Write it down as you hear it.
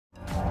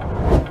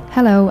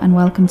Hello and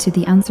welcome to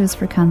the Answers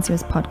for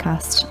Cancers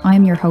podcast.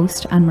 I'm your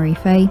host, Anne-Marie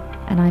Fay.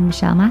 And I'm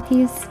Michelle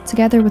Matthews.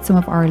 Together with some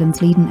of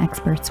Ireland's leading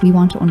experts, we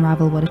want to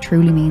unravel what it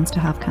truly means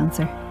to have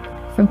cancer.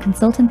 From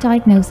consultant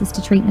diagnosis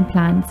to treatment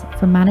plans,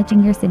 from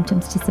managing your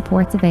symptoms to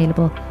supports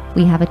available,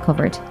 we have it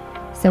covered.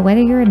 So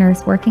whether you're a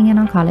nurse working in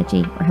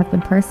oncology or have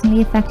been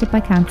personally affected by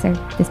cancer,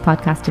 this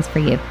podcast is for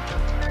you.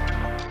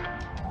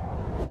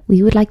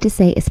 We would like to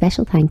say a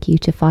special thank you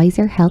to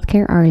Pfizer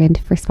Healthcare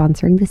Ireland for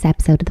sponsoring this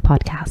episode of the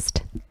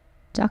podcast.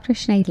 Dr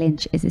Sinead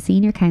Lynch is a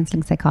senior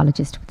counselling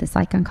psychologist with the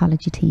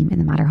psychoncology team in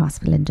the Mater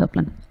Hospital in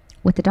Dublin.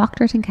 With a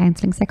doctorate in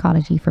counselling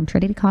psychology from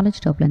Trinity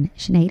College Dublin,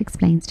 Sinead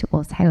explains to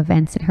us how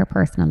events in her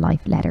personal life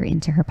led her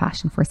into her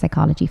passion for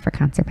psychology for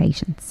cancer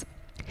patients.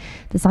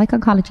 The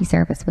psychoncology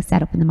service was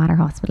set up in the Mater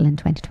Hospital in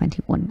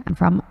 2021, and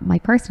from my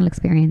personal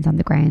experience on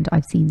the ground,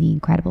 I've seen the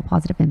incredible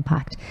positive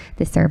impact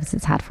this service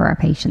has had for our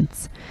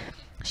patients.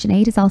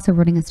 Sinead is also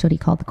running a study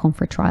called the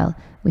Comfort Trial,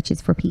 which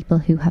is for people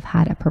who have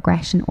had a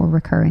progression or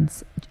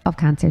recurrence of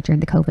cancer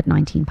during the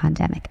COVID-19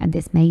 pandemic, and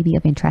this may be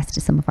of interest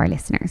to some of our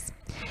listeners.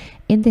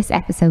 In this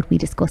episode, we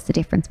discuss the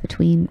difference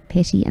between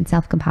pity and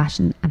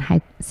self-compassion and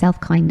how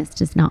self-kindness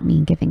does not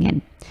mean giving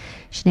in.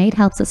 Sinead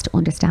helps us to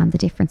understand the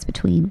difference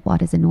between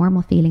what is a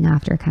normal feeling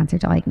after a cancer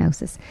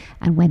diagnosis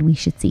and when we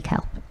should seek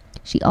help.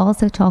 She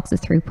also talks us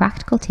through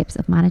practical tips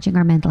of managing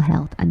our mental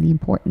health and the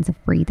importance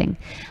of breathing.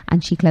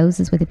 And she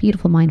closes with a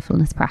beautiful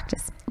mindfulness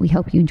practice. We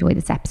hope you enjoy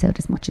this episode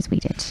as much as we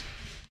did.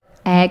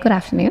 Good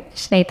afternoon,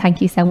 Sinead.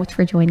 Thank you so much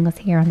for joining us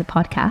here on the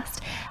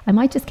podcast. I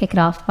might just kick it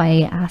off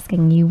by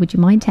asking you, would you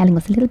mind telling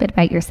us a little bit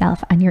about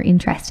yourself and your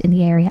interest in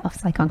the area of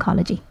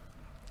psychoncology?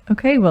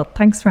 Okay, well,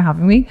 thanks for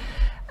having me.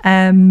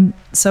 I'm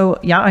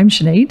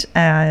Sinead.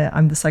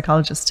 I'm the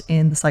psychologist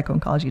in the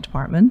psychoncology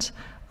department.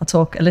 I'll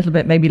talk a little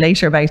bit maybe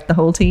later about the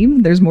whole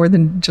team. There's more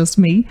than just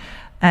me.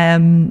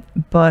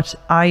 But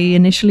I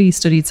initially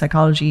studied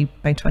psychology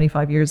about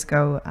 25 years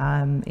ago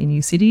in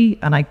UCD,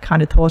 and I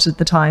kind of thought at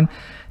the time,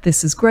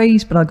 this is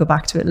great, but I'll go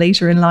back to it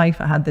later in life.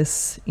 I had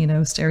this,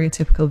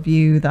 stereotypical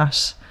view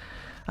that,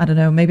 I don't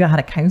know, maybe I had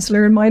a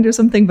counsellor in mind or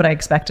something, but I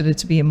expected it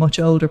to be a much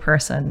older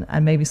person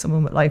and maybe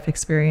someone with life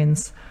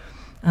experience.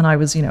 And I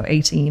was,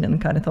 18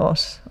 and kind of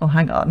thought, oh,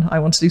 hang on, I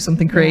want to do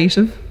something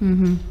creative.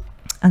 Mm-hmm.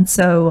 And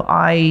so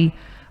I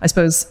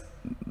suppose,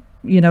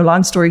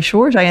 long story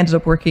short, I ended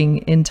up working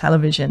in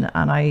television,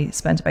 and I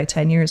spent about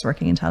 10 years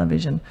working in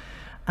television.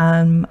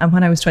 And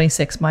when I was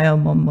 26, my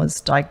own mum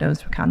was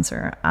diagnosed with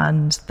cancer,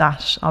 and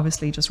that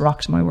obviously just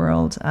rocked my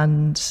world,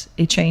 and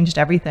it changed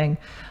everything.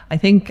 I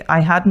think I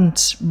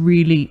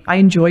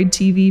enjoyed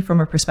TV from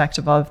a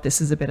perspective of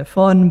this is a bit of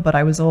fun, but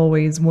I was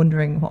always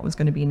wondering what was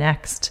going to be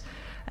next.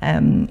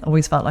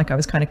 Always felt like I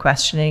was kind of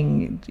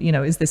questioning,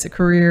 is this a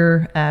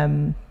career?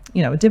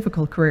 A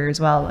difficult career as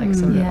well,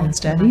 sort of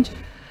unsteady.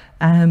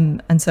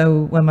 And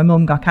so when my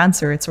mum got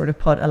cancer, it sort of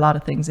put a lot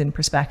of things in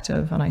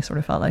perspective, and I sort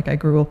of felt like I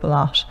grew up a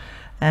lot.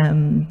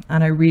 And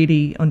I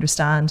really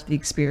understand the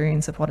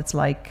experience of what it's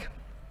like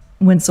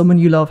when someone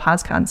you love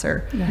has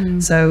cancer. Yeah.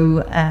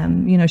 So,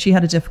 she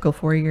had a difficult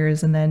 4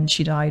 years, and then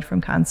she died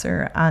from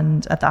cancer.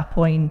 And at that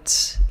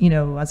point,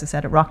 as I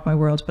said, it rocked my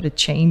world, but it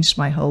changed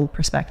my whole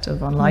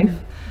perspective on life.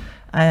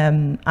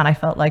 And I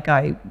felt like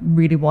I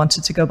really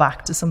wanted to go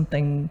back to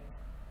something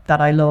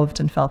that I loved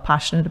and felt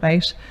passionate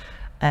about.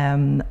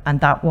 And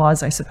that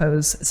was, I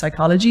suppose,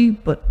 psychology.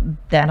 But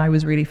then I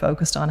was really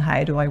focused on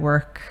how do I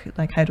work,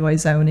 how do I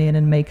zone in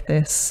and make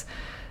this,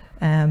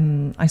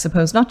 I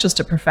suppose, not just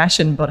a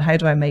profession, but how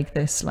do I make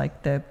this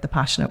the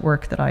passionate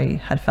work that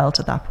I had felt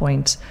at that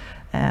point.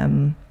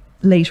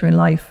 Later in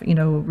life, a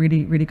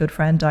really, really good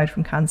friend died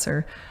from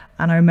cancer.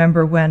 And I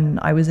remember when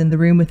I was in the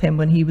room with him,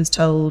 when he was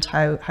told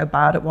how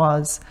bad it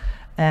was,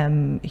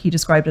 he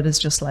described it as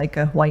just like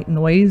a white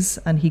noise,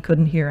 and he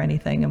couldn't hear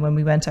anything. And when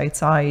we went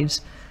outside,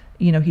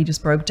 he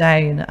just broke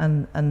down,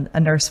 and a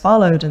nurse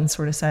followed and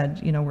sort of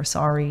said, we're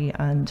sorry,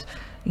 and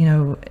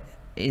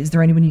is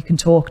there anyone you can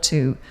talk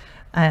to?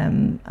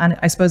 And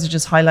I suppose it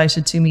just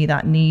highlighted to me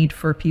that need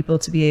for people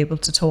to be able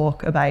to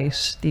talk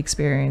about the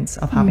experience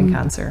of having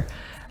cancer.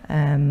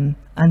 And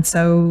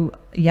so,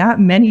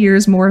 many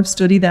years more of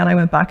study. Then I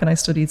went back and I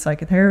studied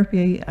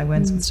psychotherapy. I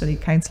went and studied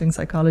counselling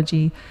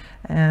psychology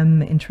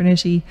in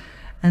Trinity.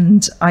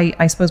 And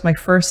I suppose my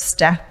first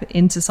step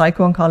into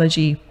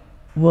psycho-oncology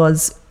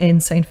was in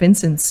St.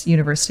 Vincent's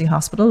University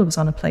Hospital. It was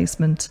on a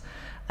placement.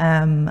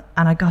 And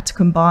I got to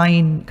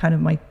combine kind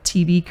of my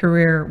TV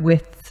career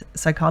with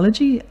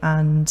psychology,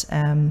 and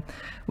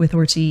with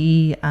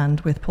RTE and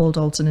with Paul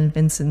Dalton and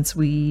Vincent's,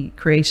 we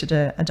created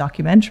a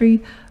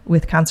documentary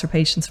with cancer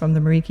patients from the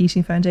Marie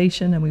Keating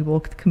Foundation, and we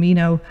walked the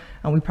Camino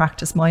and we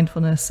practiced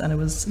mindfulness, and it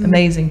was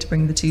amazing to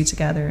bring the two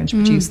together and to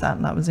produce that,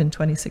 and that was in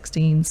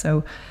 2016.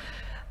 So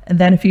And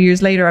then a few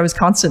years later, I was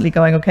constantly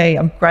going, okay,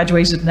 I'm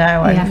graduated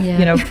now.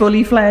 I'm,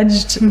 fully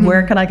fledged.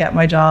 Where can I get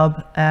my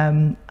job?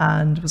 And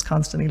was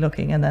constantly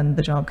looking. And then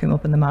the job came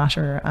up in the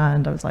Mater,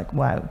 and I was like,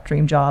 wow,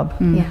 dream job.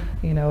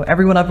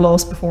 Everyone I've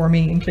lost before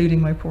me, including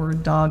my poor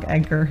dog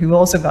Edgar, who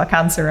also got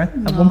cancer at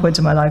one point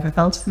in my life. I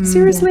felt,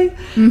 seriously,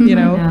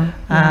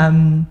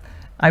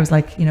 I was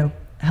like,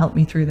 help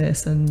me through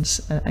this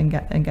and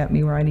get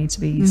me where I need to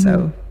be.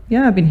 So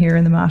yeah, I've been here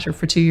in the Mater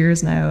for 2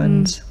 years now.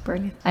 And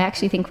brilliant. I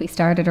actually think we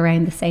started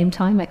around the same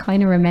time. I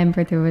kind of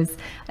remember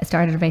I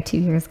started about 2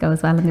 years ago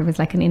as well, and there was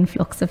like an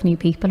influx of new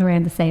people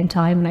around the same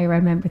time, and I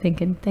remember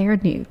thinking, they're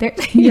new. The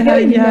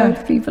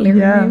people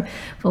who are new.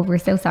 But we're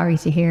so sorry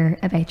to hear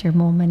about your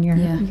mum and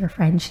your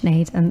friend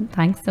Sinead, and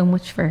thanks so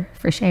much for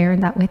sharing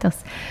that with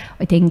us.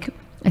 I think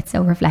it's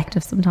so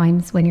reflective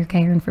sometimes when you're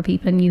caring for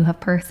people and you have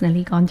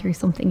personally gone through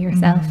something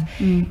yourself.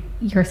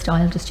 Your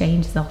style just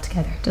changes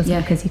altogether, doesn't it?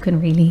 Because you can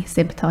really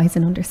sympathise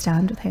and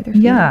understand with how they're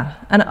feeling. Yeah,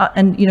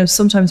 and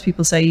sometimes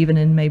people say, even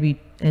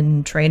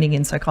in training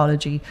in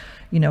psychology,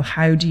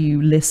 how do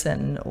you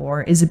listen,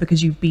 or is it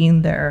because you've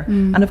been there?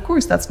 And of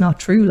course that's not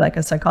true. Like,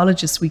 as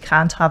psychologists, we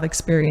can't have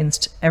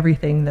experienced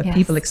everything that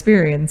people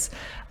experience,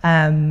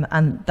 and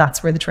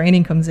that's where the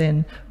training comes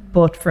in.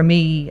 But for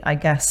me, I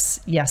guess,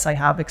 yes, I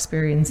have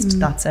experienced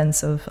that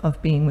sense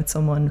of being with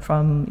someone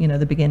from,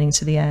 the beginning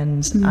to the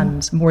end,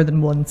 and more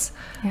than once.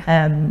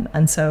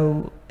 And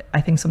so I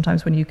think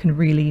sometimes when you can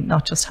really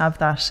not just have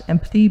that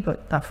empathy,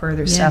 but that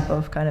further step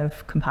of kind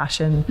of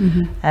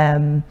compassion,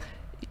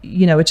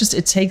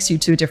 it takes you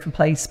to a different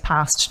place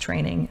past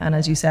training. And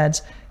as you said,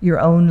 your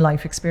own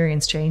life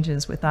experience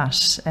changes with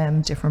that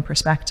different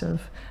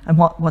perspective, and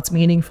what's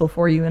meaningful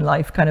for you in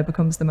life kind of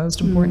becomes the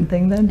most important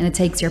thing then. And it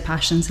takes your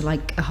passion to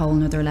like a whole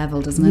nother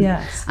level, doesn't it?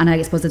 Yes. And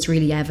I suppose it's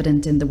really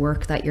evident in the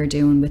work that you're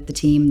doing with the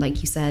team, like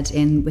you said,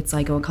 with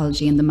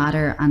psychoncology and the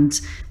Mater. And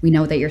we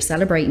know that you're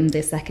celebrating the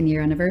 2nd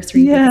year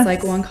anniversary with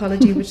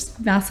psychoncology, which is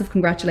massive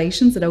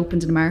congratulations. It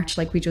opened in March,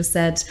 like we just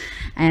said.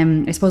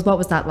 I suppose, what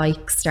was that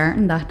like,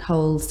 starting that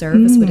whole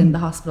service within the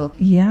hospital?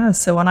 Yeah,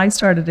 so when I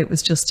started, it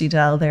was just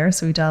Edel there.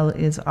 So Edel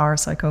is our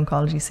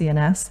psychoncology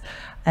CNS.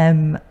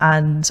 And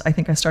I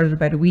think I started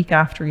about a week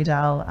after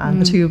Edel,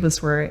 and the two of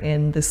us were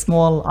in this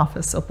small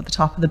office up at the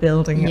top of the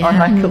building on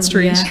Michael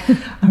Street.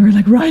 And we were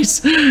like,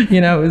 right,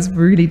 it was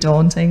really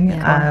daunting.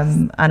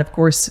 And of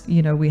course,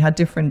 we had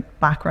different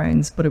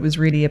backgrounds, but it was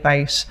really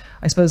about,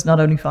 I suppose, not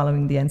only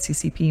following the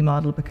NCCP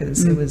model,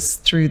 because it was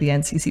through the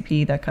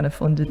NCCP that kind of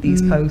funded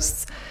these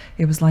posts.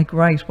 It was like,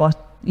 right,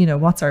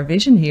 what's our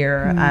vision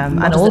here?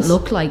 And what does it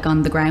look like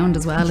on the ground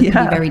as well? It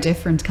can be very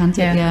different, can't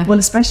it? Yeah. Well,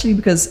 especially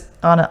because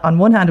on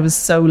one hand it was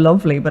so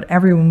lovely, but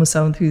everyone was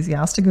so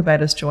enthusiastic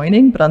about us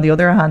joining. But on the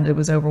other hand, it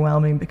was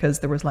overwhelming, because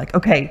there was like,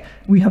 okay,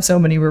 we have so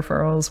many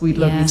referrals, we'd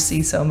love you to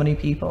see so many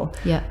people.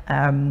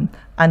 And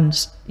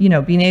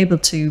being able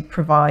to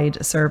provide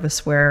a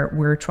service where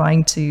we're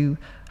trying to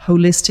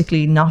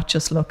holistically not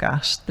just look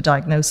at the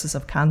diagnosis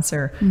of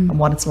cancer and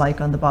what it's like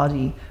on the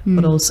body,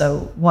 but also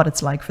what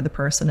it's like for the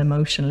person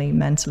emotionally,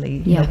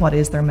 mentally, what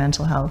is their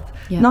mental health,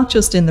 not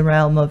just in the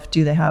realm of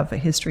do they have a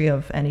history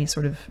of any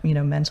sort of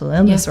mental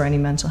illness or any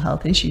mental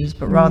health issues,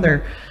 but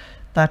rather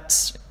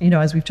that,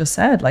 as we've just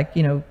said, like,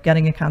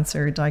 getting a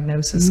cancer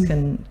diagnosis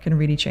can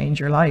really change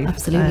your life.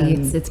 Absolutely.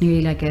 It's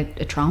nearly like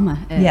a trauma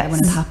when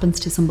it happens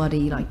to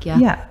somebody, like,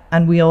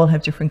 and we all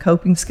have different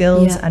coping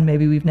skills, and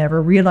maybe we've never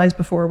realized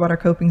before what our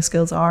coping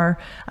skills are.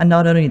 And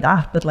not only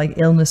that, but like,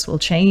 illness will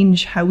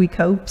change how we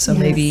cope. So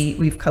maybe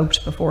we've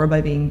coped before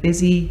by being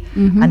busy,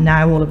 and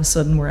now all of a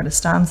sudden we're at a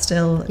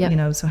standstill.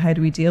 So how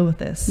do we deal with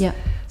this?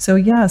 So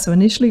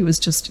initially it was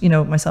just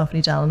myself and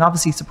Edel, and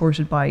obviously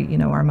supported by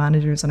our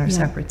managers and our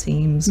separate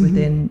teams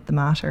within the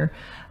Mater.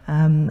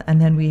 And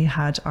then we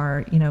had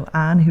our,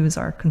 Anne, who is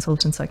our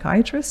consultant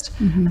psychiatrist,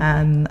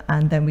 and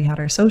then we had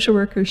our social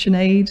worker,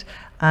 Sinead,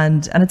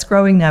 and it's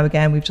growing now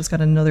again. We've just got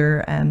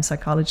another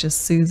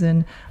psychologist,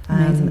 Susan,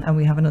 and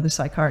we have another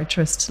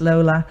psychiatrist,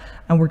 Lola,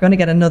 and we're going to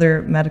get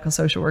another medical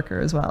social worker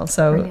as well.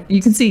 So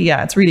you can see,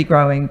 it's really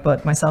growing.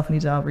 But myself and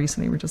Edel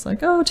recently were just like,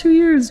 2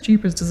 years,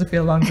 jeepers, does it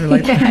feel longer?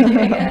 Like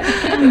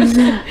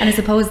And I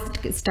suppose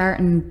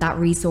starting that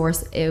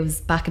resource, it was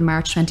back in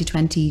March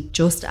 2020,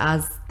 just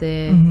as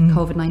the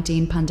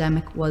COVID-19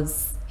 pandemic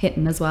was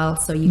hitting as well.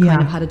 So you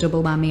kind of had a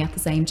double whammy at the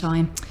same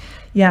time.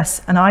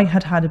 Yes, and I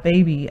had a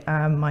baby,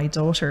 my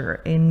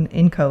daughter, in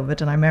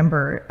COVID, and I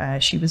remember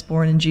she was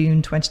born in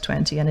June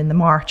 2020, and in the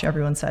March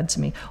everyone said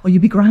to me, "Oh,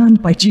 you'll be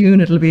grand by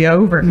June, it'll be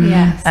over."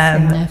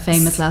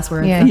 Famous last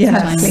words.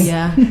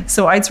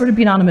 So I'd sort of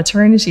been on a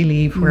maternity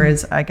leave,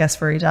 whereas I guess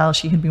for Edel,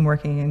 she had been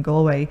working in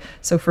Galway.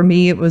 So for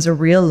me, it was a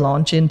real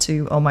launch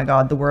into, oh my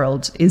God, the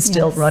world is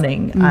still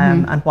running,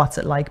 and what's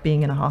it like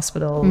being in a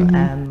hospital,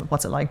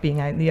 what's it like being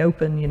out in the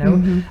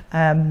open,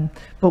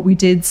 but we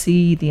did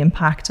see the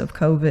impact of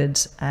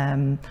COVID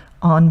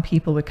on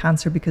people with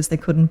cancer, because they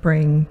couldn't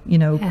bring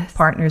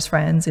partners,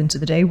 friends into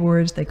the day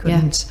ward. They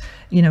couldn't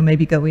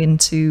maybe go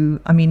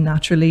into,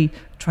 naturally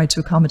tried to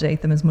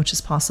accommodate them as much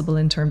as possible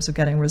in terms of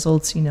getting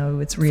results. You know,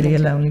 it's really a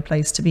lonely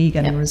place to be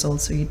getting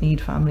results, so you'd need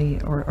family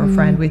or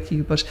friend with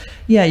you. But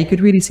yeah, you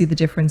could really see the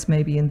difference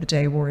maybe in the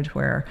day ward,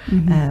 where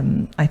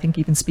I think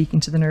even speaking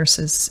to the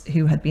nurses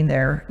who had been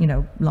there, you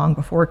know, long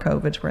before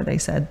COVID, where they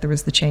said there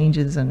was the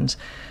changes. And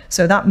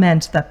so that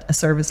meant that a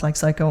service like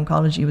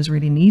psycho-oncology was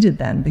really needed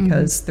then,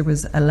 because there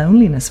was a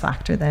loneliness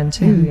factor then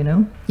too, you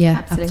know?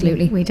 Yeah,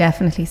 absolutely. We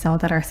definitely saw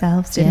that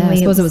ourselves, didn't we? I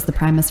suppose it was the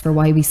premise for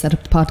why we set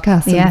up the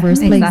podcast in the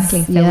first place.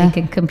 Exactly. So we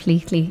can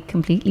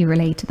completely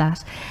relate to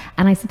that.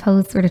 And I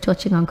suppose sort of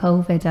touching on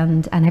COVID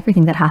and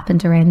everything that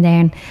happened around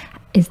then,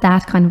 is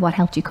that kind of what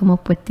helped you come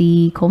up with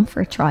the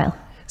Comfort trial?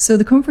 So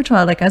the Comfort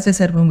trial, like as I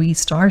said, when we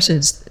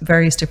started,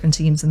 various different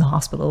teams in the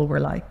hospital were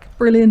like,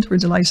 brilliant, we're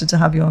delighted to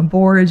have you on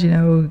board, you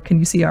know, can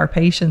you see our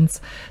patients?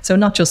 So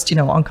not just, you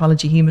know,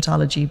 oncology,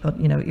 hematology, but,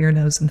 you know, ear,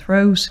 nose and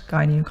throat,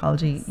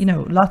 gynae-oncology, you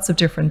know, lots of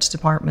different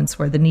departments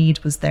where the need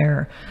was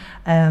there.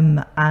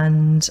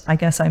 And I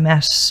guess I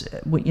met,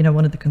 you know,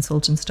 one of the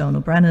consultants,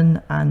 Donal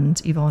Brennan,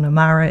 and Yvonne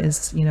O'Mara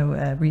is, you know,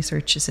 a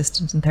research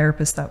assistant and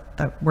therapist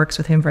that works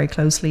with him very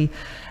closely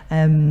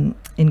in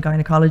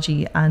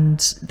gynecology. And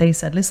they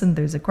said, listen,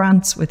 there's a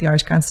grant with the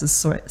Irish Cancer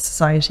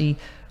Society,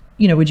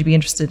 you know, would you be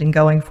interested in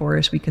going for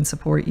it? We can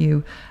support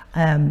you.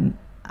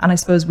 And I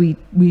suppose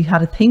we had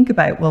to think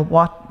about, well,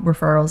 what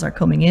referrals are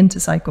coming into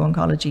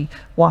psycho-oncology?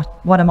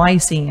 What am I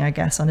seeing, I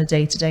guess, on a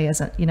day-to-day,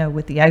 as a, you know,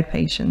 with the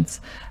outpatients?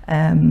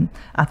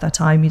 At that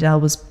time, Edel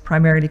was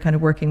primarily kind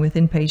of working with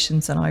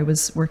inpatients, and I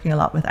was working a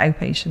lot with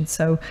outpatients.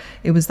 So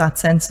it was that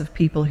sense of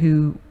people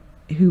who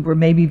were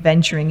maybe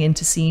venturing in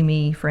to see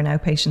me for an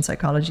outpatient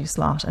psychology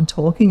slot and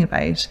talking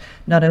about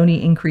not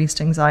only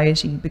increased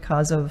anxiety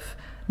because of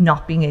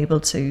not being able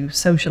to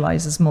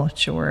socialize as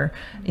much, or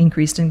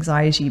increased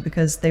anxiety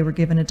because they were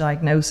given a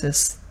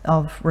diagnosis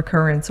of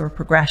recurrence or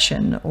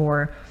progression,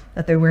 or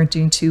that they weren't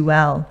doing too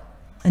well,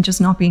 and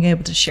just not being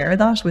able to share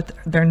that with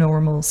their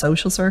normal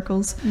social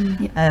circles.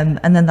 And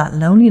then that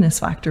loneliness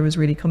factor was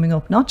really coming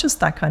up, not just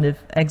that kind of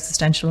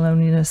existential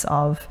loneliness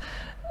of,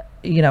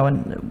 you know,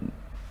 and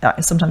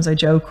sometimes I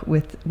joke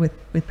with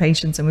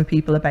patients and with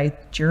people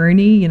about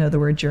journey, you know, the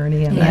word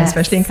journey, and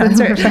especially in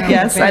cancer.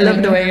 Yes, I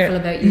love the way you're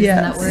about using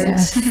that word.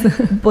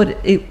 Yes. But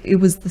it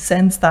was the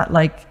sense that,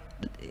 like,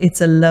 it's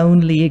a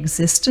lonely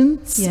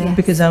existence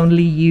because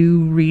only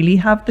you really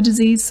have the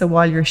disease. So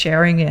while you're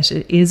sharing it,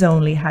 it is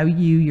only how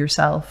you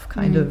yourself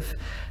kind of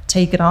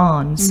take it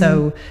on.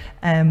 So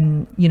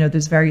you know,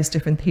 there's various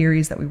different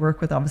theories that we work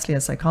with, obviously,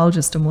 as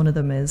psychologists, and one of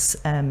them is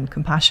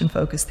compassion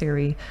focused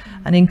theory.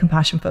 And in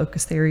compassion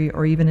focused theory,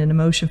 or even in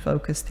emotion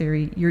focused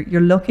theory,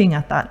 you're looking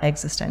at that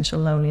existential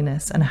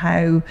loneliness, and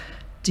how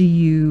do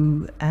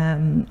you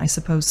I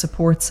suppose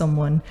support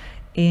someone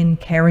in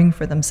caring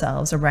for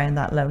themselves around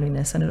that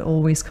loneliness. And it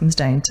always comes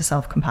down to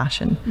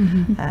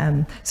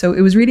self-compassion. So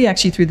it was really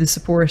actually through the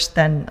support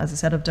then, as I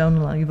said, of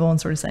Donal and Yvonne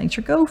sort of saying,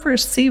 sure, go for it,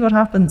 see what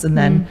happens. And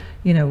then,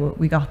 you know,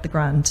 we got the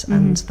grant,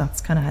 and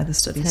that's kind of how the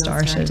study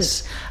started.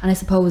 And I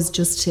suppose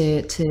just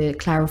to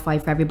clarify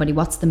for everybody,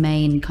 what's the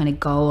main kind of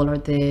goal, or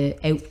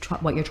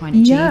what you're trying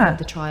to achieve with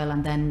the trial?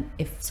 And then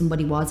if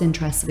somebody was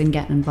interested in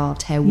getting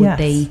involved, how would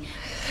they?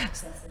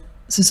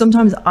 So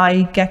sometimes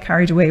I get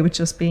carried away with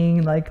just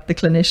being like the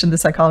clinician, the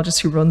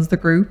psychologist who runs the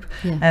group.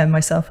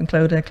 Myself and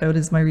Clodagh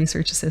is my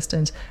research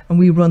assistant, and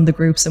we run the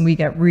groups, and we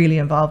get really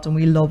involved, and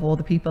we love all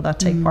the people that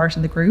take part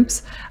in the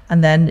groups.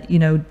 And then, you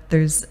know,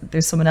 there's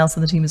someone else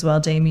on the team as well,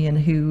 Damien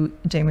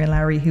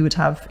Lowry, who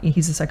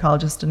he's a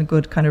psychologist and a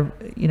good kind of,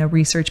 you know,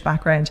 research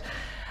background.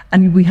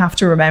 And we have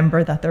to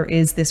remember that there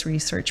is this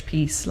research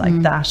piece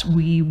like that.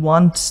 We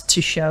want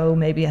to show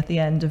maybe at the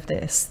end of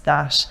this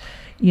that,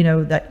 you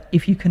know, that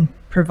if you can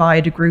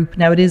provide a group,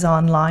 now it is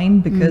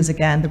online because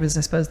again, there was,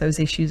 I suppose, those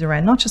issues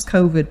around not just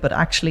COVID, but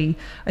actually,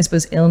 I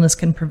suppose, illness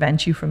can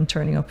prevent you from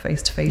turning up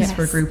face to face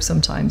for a group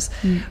sometimes.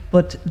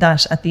 But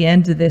that at the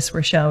end of this,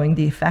 we're showing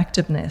the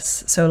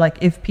effectiveness. So like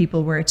if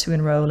people were to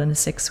enroll in a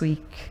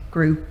 6-week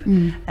group,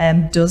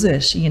 does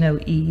it, you know,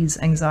 ease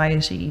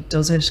anxiety?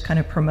 Does it kind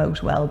of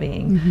promote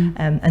well-being?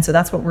 And so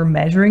that's what we're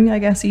measuring, I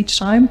guess, each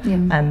time.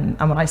 And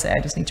when I say I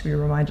just need to be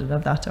reminded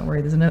of that, don't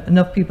worry, there's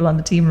enough people on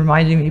the team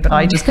reminding me, but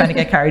I just kind of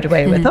get carried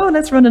away with, oh,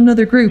 let's run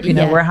another group. You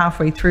know, we're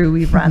halfway through,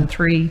 we've ran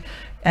 3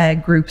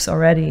 groups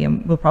already,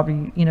 and we'll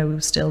probably, you know,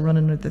 still run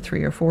another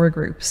 3 or 4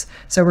 groups.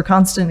 So we're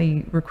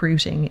constantly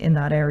recruiting in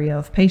that area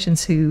of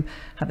patients who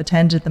have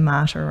attended the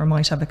matter, or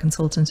might have a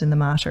consultant in the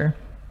matter,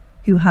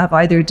 who have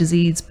either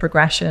disease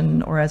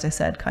progression, or, as I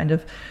said, kind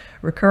of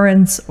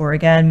recurrence, or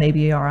again,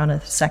 maybe are on a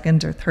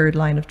 2nd or 3rd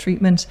line of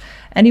treatment.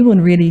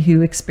 Anyone really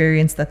who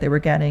experienced that they were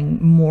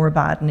getting more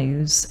bad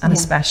news, and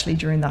especially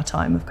during that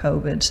time of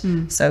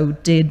COVID. So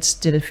did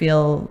it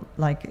feel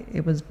like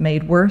it was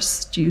made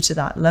worse due to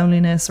that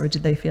loneliness, or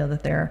did they feel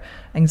that their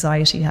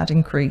anxiety had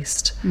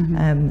increased?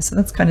 So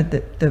that's kind of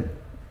the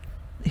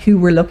who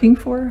we're looking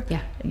for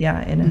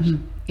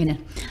in it.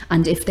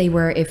 And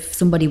if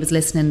somebody was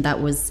listening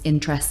that was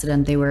interested,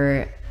 and they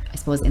were I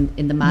suppose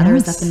in the Matter,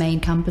 is that the main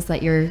campus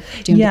that you're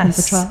doing the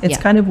clinical trial? It's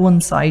kind of one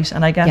site,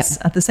 and I guess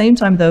at the same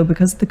time though,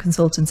 because the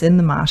consultants in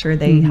the Matter,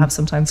 they have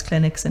sometimes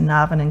clinics in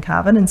Navan and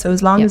Cavan, and so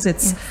as long as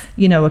it's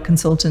you know, a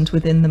consultant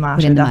within the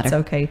Matter, that's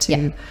okay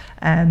too.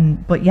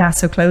 But yeah,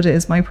 so Clodagh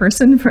is my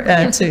person for,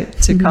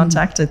 to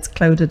contact. It's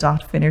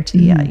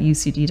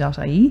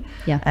clodagh.finnerty@ucd.ie.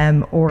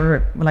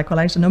 Or will I call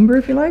out a number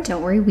if you like?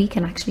 Don't worry, we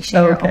can actually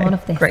share all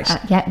of this. Great.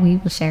 We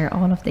will share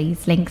all of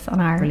these links on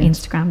our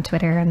Instagram,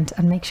 Twitter, and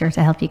make sure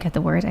to help you get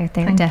the word out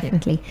there.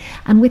 Definitely.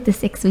 And with the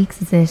 6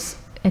 weeks, is it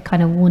a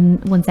kind of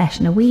one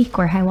session a week,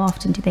 or how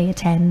often do they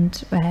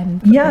attend?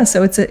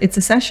 So it's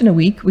a session a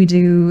week.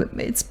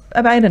 It's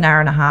about an hour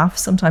and a half.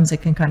 Sometimes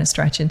it can kind of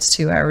stretch into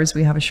 2 hours.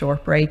 We have a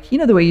short break. You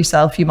know, the way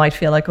yourself, you might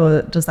feel like,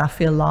 oh, does that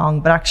feel long?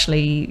 But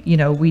actually, you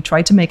know, we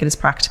try to make it as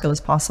practical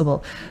as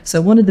possible. So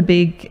one of the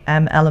big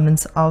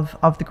elements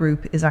of the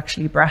group is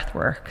actually breath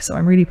work. So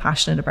I'm really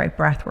passionate about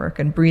breath work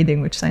and breathing,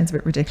 which sounds a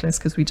bit ridiculous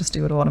because we just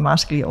do it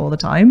automatically all the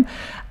time.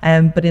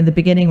 But in the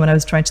beginning, when I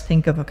was trying to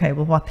think of, okay,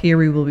 well, what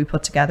theory will we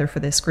put together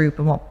for this group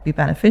and what would be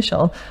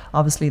beneficial?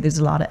 Obviously, there's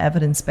a lot of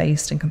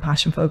evidence-based and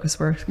compassion-focused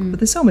work, but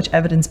there's so much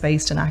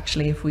evidence-based, and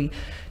actually, if we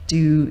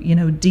do, you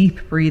know,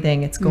 deep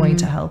breathing, it's going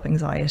to help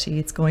anxiety.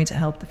 It's going to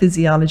help the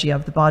physiology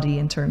of the body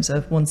in terms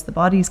of once the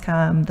body's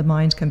calm, the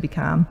mind can be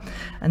calm.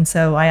 And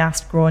so I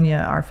asked Grania,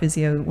 our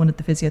physio, one of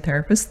the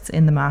physiotherapists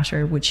in the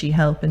Matter, would she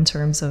help in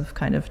terms of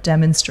kind of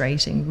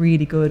demonstrating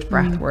really good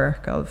breath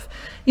work of,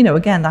 you know,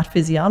 again, that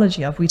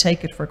physiology of, we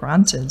take it for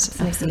granted.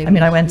 Absolutely. I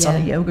mean, I went on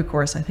a yoga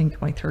course, I think in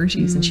my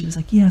 30s, and she was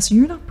like, yeah, so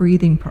you're not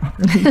breathing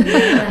properly.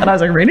 And I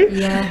was like,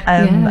 really?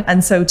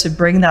 And so to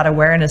bring that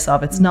awareness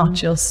of, it's not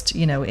just,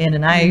 you know, in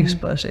and out,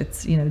 but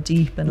it's, you know,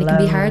 deep and low. It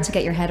can be hard to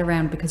get your head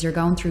around because you're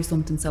going through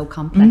something so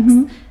complex.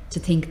 To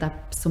think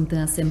that something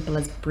as simple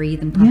as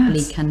breathing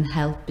properly can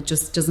help, it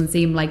just doesn't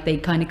seem like they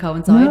kind of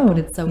coincide, but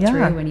it's so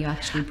true when you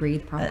actually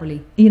breathe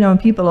properly. You know, and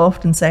people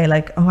often say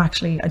like, oh,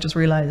 actually, I just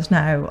realized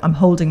now I'm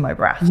holding my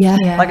breath.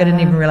 Like I didn't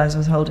even realize I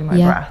was holding my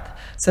breath.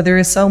 So there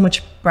is so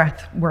much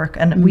breath work,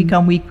 and week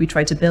on week we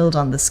try to build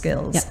on the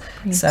skills.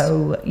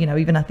 So, you know,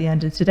 even at the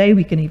end of today,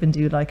 we can even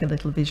do like a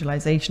little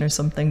visualization or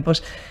something,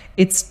 but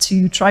it's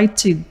to try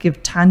to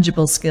give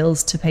tangible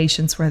skills to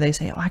patients where they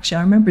say, oh, actually,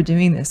 I remember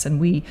doing this. And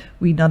we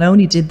not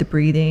only did the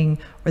breathing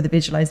or the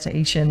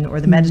visualization or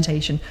the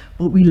meditation,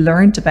 but we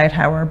learned about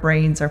how our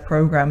brains are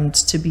programmed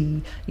to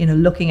be, you know,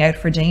 looking out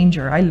for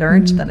danger. I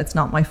learned that it's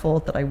not my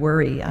fault that I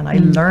worry. And I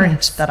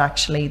learned that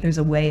actually there's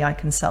a way I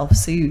can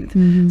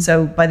self-soothe.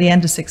 So by the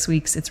end of 6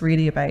 weeks, it's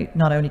really about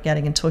not only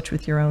getting in touch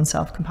with your own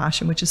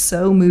self-compassion, which is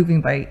so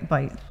moving by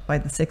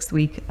the 6th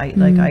week.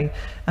 I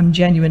am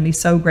genuinely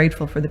so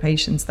grateful for the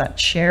patients that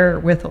share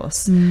with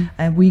us,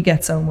 and we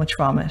get so much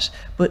from it.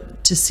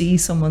 But to see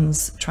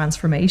someone's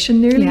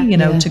transformation nearly, you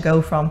know, to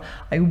go from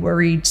I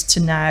worried to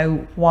now,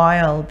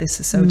 while this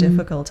is so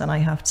difficult and I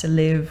have to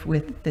live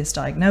with this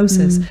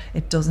diagnosis,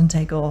 it doesn't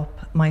take up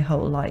my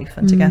whole life,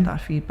 and to get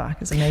that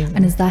feedback is amazing.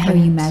 And is that how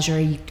you measure?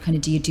 You kind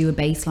of, do you do a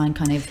baseline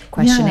kind of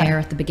questionnaire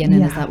at the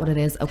beginning? Is that what it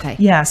is? Okay.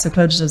 Yeah, so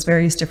Clodagh does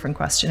various different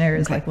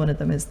questionnaires. Like one of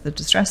them is the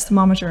distress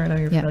thermometer. I know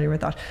you're familiar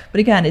with that. But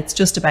again, it's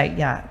just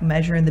about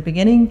measure in the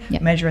beginning,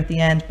 measure at the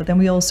end, but then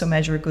we also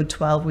measure a good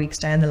 12 weeks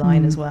down the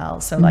line as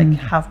well. So like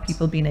have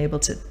people being able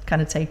to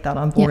kind of take that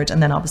on board,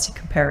 and then obviously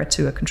compare it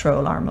to a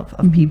control arm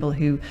of people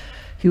who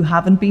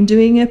haven't been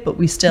doing it, but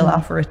we still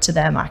offer it to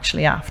them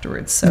actually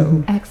afterwards.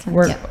 So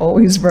we're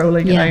always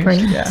rolling it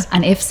out.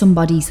 And if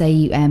somebody,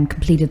 say,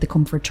 completed the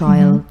comfort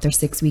trial, their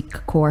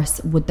 6-week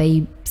course, would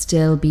they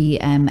still be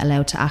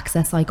allowed to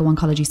access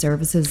psycho-oncology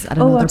services at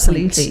another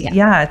absolutely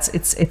point?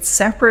 It's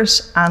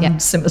separate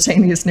and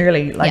simultaneous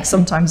nearly. Like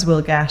sometimes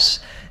we'll get,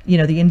 you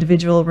know, the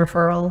individual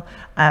referral.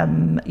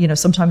 You know,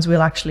 sometimes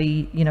we'll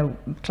actually, you know,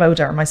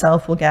 Clodagh or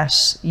myself will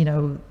get, you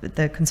know,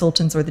 the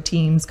consultants or the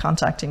teams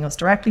contacting us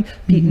directly,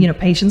 you know,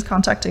 patients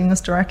contacting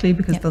us directly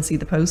because they'll see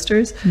the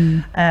posters.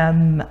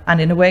 And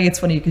in a way it's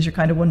funny because you're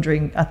kind of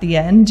wondering at the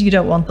end, you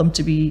don't want them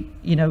to be,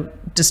 you know,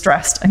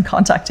 distressed and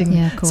contacting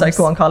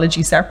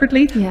psycho-oncology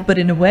separately. But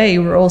in a way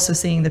we're also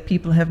seeing that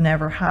people have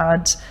never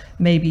had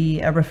maybe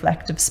a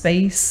reflective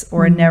space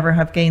or never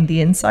have gained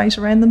the insight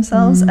around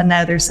themselves, and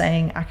now they're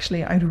saying,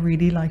 actually, I'd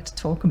really like to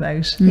talk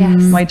about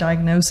my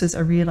diagnosis. I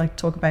really like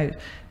to talk about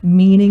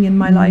meaning in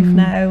my life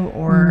now,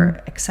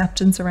 or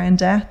acceptance around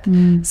death.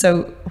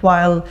 So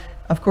while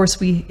of course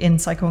we in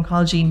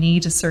psycho-oncology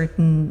need a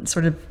certain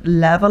sort of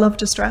level of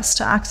distress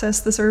to access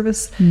the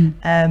service,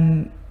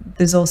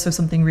 there's also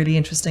something really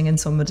interesting in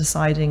someone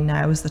deciding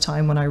now is the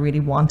time when I really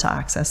want to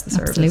access the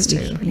service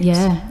too.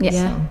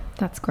 So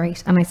that's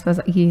great. And I suppose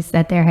you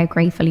said there how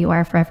grateful you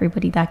are for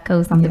everybody that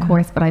goes on the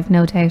course, but I've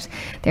no doubt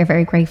they're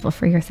very grateful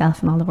for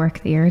yourself and all the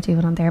work that you're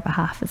doing on their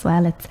behalf as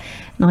well. It's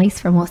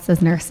nice from us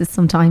as nurses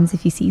sometimes,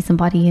 if you see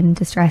somebody in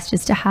distress,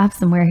 just to have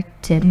somewhere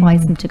to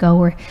advise them to go,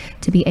 or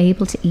to be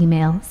able to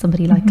email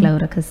somebody like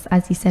Clodagh, because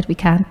as you said, we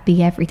can't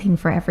be everything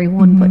for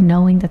everyone, but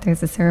knowing that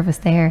there's a service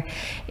there,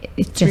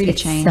 it's just really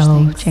changed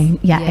so change.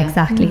 Yeah,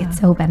 exactly. It's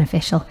so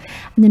beneficial.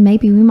 And then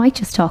maybe we might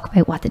just talk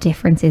about what the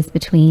difference is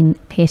between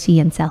pity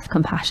and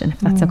self-compassion, if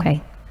that's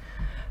okay.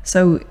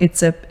 So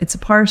it's a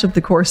part of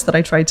the course that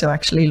I tried to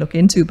actually look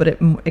into, but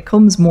it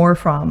comes more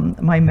from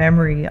my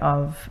memory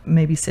of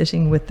maybe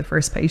sitting with the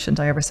first patient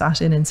I ever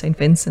sat in St.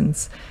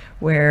 Vincent's,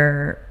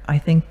 where I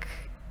think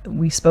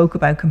we spoke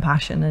about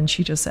compassion, and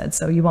she just said,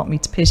 "So you want me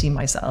to pity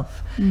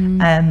myself?"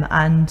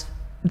 And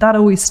that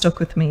always stuck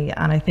with me.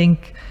 And I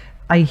think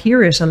I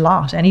hear it a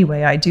lot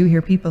anyway. I do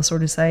hear people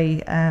sort of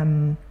say,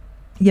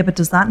 yeah, but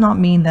does that not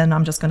mean then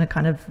I'm just going to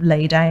kind of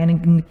lay down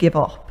and give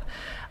up?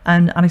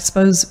 And I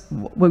suppose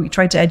what we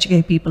try to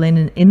educate people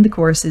in the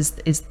course is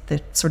the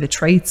sort of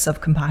traits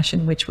of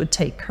compassion, which would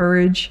take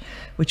courage,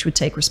 which would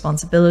take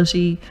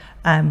responsibility.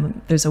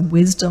 There's a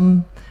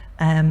wisdom,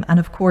 and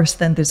of course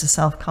then there's a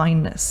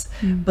self-kindness.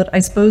 But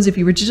I suppose if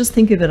you were to just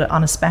think of it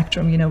on a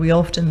spectrum, you know, we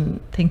often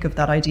think of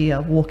that idea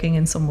of walking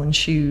in someone's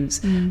shoes.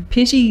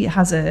 Pity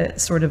has a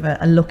sort of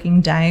a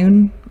looking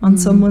down on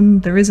someone.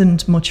 There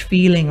isn't much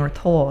feeling or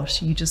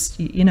thought. You just,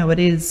 you know, it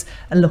is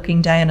a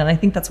looking down. And I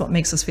think that's what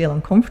makes us feel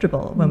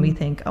uncomfortable when we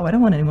think, oh, I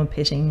don't want anyone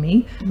pitying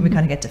me. And we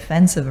kind of get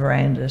defensive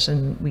around it,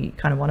 and we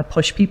kind of want to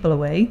push people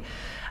away.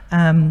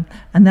 And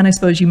then I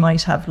suppose you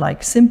might have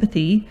like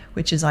sympathy,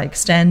 which is I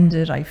extend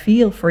it, I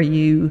feel for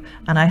you,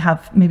 and I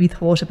have maybe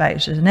thought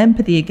about it. And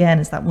empathy, again,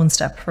 is that one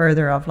step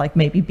further of like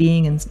maybe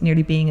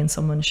nearly being in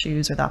someone's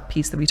shoes, or that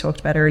piece that we talked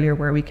about earlier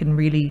where we can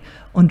really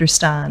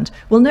understand.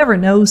 We'll never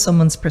know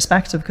someone's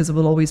perspective because it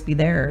will always be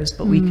theirs,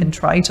 but we can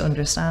try to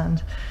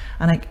understand.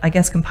 And I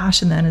guess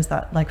compassion then is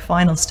that like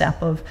final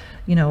step of,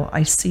 you know,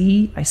 I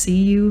see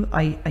you,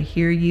 I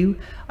hear you,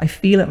 I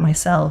feel it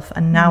myself,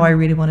 and now I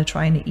really want to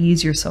try and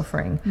ease your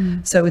suffering.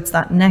 So it's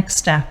that next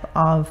step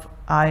of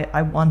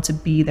I want to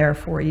be there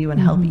for you and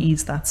help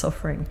ease that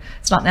suffering.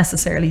 It's not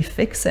necessarily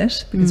fix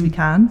it, because we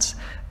can't,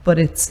 but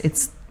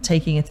it's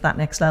taking it to that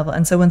next level.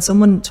 And so when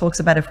someone talks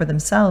about it for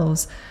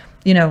themselves,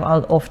 you know,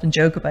 I'll often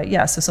joke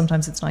about, so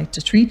sometimes it's nice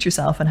to treat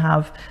yourself and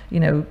have, you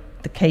know,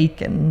 the cake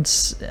and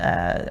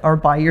or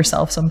buy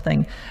yourself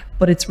something,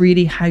 but it's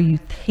really how you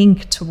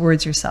think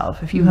towards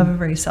yourself. If you have a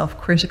very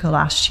self-critical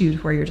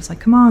attitude where you're just like,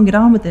 come on, get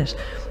on with it,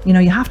 you know,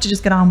 you have to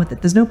just get on with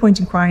it, there's no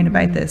point in crying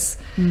about this,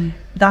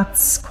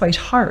 that's quite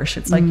harsh.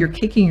 It's like you're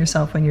kicking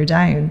yourself when you're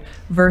down,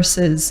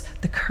 versus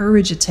the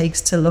courage it takes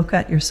to look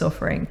at your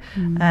suffering.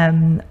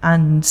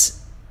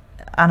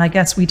 And I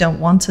guess we don't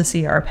want to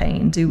see our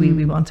pain, do we?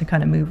 We want to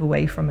kind of move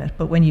away from it.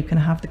 But when you can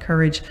have the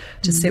courage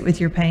to sit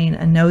with your pain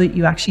and know that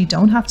you actually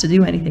don't have to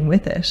do anything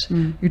with it,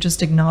 you're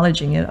just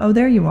acknowledging it. Oh,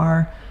 there you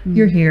are,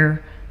 you're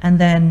here. And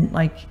then,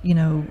 like, you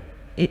know,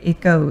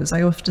 it goes.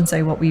 I often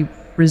say what we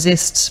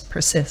resist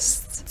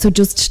persists. So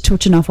just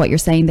touching off what you're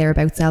saying there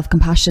about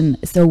self-compassion.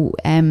 So,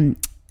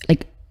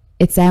 like,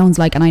 it sounds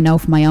like, and I know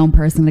from my own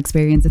personal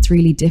experience, it's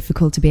really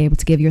difficult to be able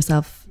to give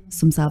yourself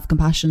some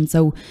self-compassion.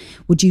 So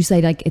would you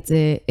say like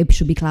it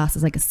should be classed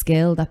as like a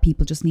skill that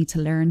people just need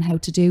to learn how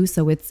to do?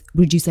 So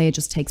would you say it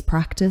just takes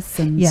practice?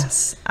 And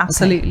yes,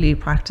 absolutely.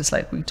 Practice,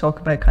 like we talk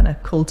about kind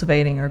of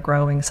cultivating or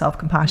growing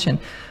self-compassion.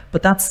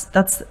 But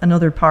that's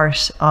another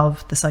part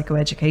of the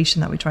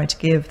psychoeducation that we try to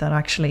give, that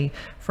actually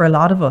for a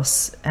lot of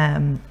us,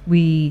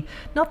 we,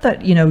 not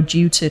that, you know,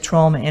 due to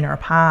trauma in our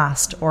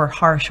past or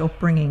harsh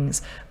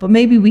upbringings, but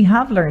maybe we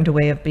have learned a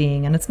way of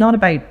being. And it's not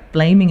about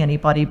blaming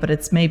anybody, but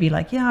it's maybe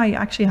like, yeah, I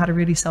actually had a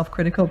really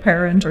self-critical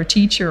parent or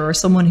teacher or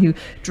someone who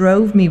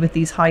drove me with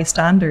these high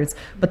standards,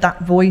 but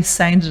that voice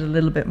sounded a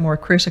little bit more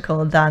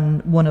critical than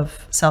one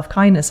of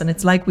self-kindness. And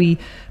it's like we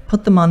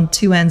put them on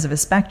two ends of a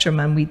spectrum,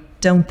 and we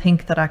don't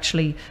think that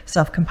actually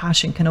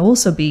self-compassion can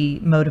also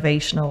be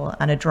motivational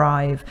and a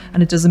drive,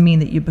 and it doesn't mean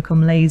that you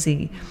become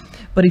lazy.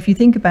 But if you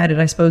think about it,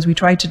 I suppose we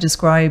try to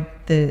describe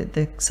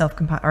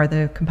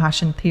the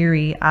compassion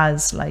theory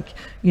as like,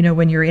 you know,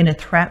 when you're in a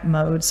threat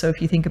mode. So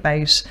if you think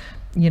about,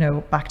 you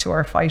know, back to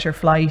our fight or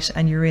flight,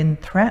 and you're in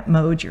threat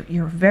mode,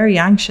 you're very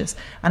anxious,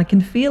 and it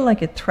can feel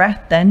like a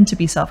threat then to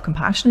be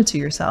self-compassionate to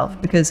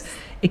yourself, because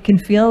it can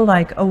feel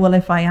like, oh, well,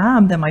 if I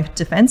am, then my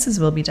defenses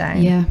will be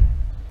down. Yeah.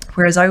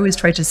 Whereas I always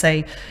try to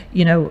say,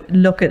 you know,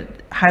 look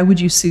at how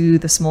would you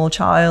soothe a small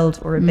child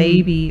or a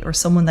baby or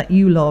someone that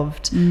you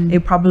loved.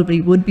 It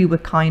probably would be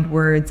with kind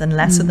words and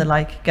less of the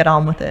like, get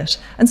on with it.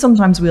 And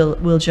sometimes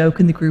we'll joke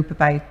in the group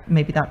about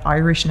maybe that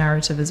Irish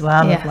narrative as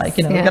well, of like,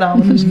 you know, get on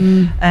with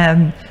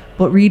it.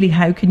 But really,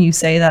 how can you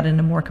say that in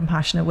a more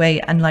compassionate way?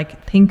 And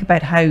like, think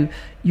about how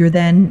you're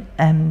then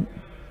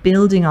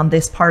building on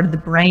this part of the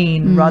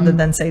brain rather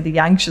than say the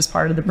anxious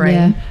part of the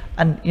brain.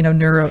 And you know,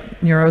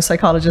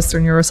 neuropsychologists or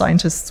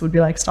neuroscientists would be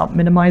like, stop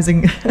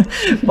minimizing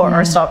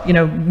or stop, you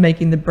know,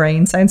 making the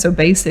brain sound so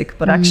basic.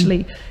 But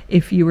actually,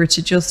 if you were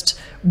to just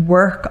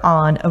work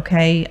on,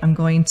 okay, I'm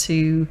going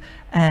to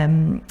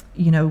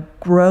you know,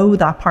 grow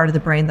that part of the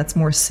brain that's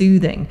more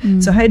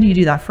soothing. So how do you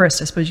do that?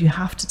 First, I suppose you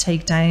have to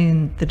take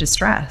down the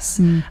distress,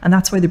 and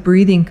that's why the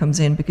breathing comes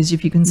in, because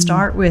if you can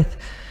start with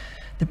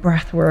the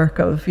breath work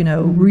of, you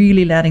know,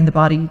 really letting the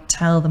body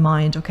tell the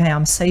mind, okay,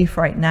 I'm safe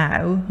right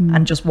now,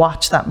 and just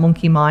watch that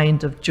monkey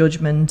mind of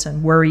judgment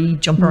and worry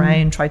jump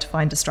around, try to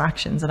find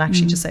distractions, and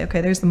actually just say,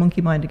 okay, there's the monkey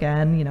mind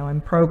again, you know,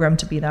 I'm programmed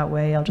to be that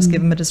way, I'll just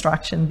give him a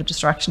distraction. The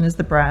distraction is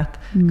the breath.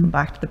 Come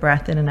back to the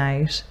breath in and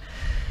out.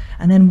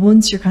 And then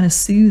once you're kind of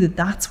soothed,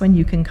 that's when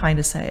you can kind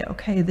of say,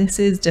 okay, this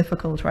is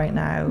difficult right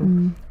now,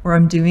 or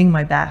I'm doing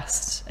my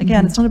best.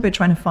 Again, it's not about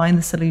trying to find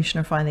the solution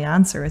or find the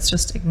answer. It's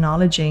just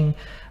acknowledging,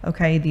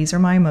 okay, these are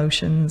my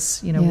emotions.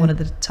 You know, one of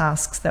the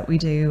tasks that we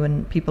do,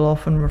 and people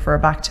often refer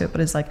back to it,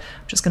 but it's like,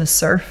 I'm just going to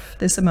surf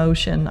this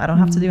emotion. I don't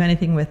have to do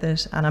anything with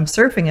it. And I'm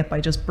surfing it by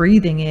just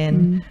breathing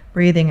in,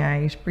 breathing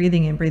out,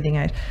 breathing in, breathing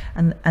out.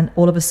 And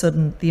all of a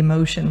sudden the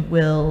emotion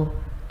will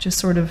just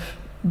sort of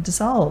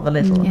dissolve a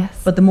little.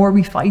 But the more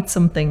we fight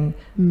something,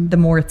 the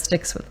more it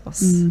sticks with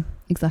us.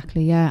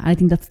 Exactly, yeah. And I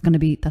think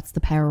that's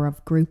the power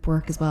of group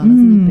work as well,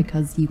 isn't it?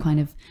 Because you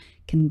can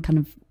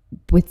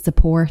with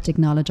support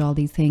acknowledge all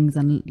these things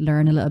and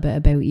learn a little bit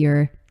about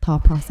your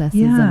thought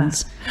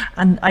processes.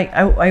 And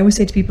I always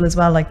say to people as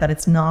well, like, that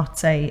it's not,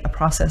 say, a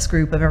process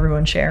group of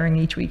everyone sharing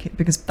each week,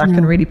 because that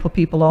can really put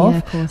people off.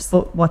 Of course.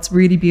 But what's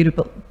really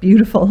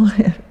beautiful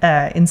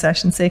in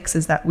session 6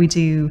 is that we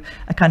do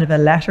a kind of a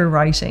letter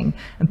writing,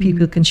 and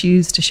people can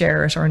choose to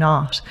share it or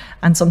not.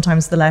 And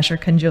sometimes the letter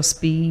can just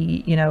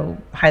be, you know,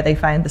 how they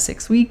found the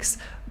 6 weeks.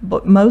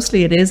 But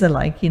mostly it is a,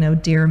 like, you know,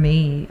 dear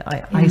me,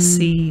 I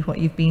see what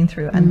you've been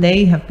through, and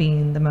they have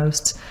been the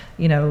most,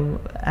 you know,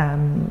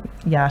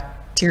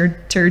 tear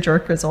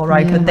jerkers, all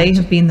right, but they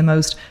have been the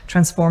most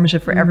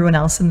transformative for everyone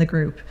else in the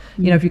group.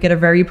 You know, if you get a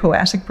very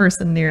poetic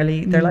person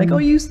nearly, they're like, oh,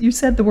 you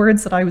said the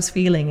words that I was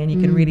feeling, and you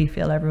can really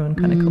feel everyone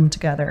kind of come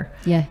together.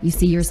 Yeah, you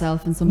see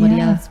yourself in somebody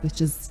else, which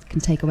can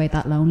take away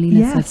that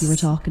loneliness, like you were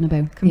talking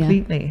about.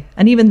 Completely.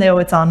 And even though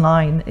it's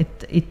online,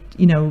 it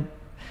you know,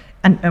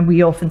 and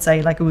we often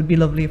say, like, it would be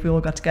lovely if we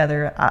all got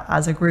together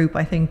as a group.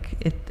 I think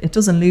it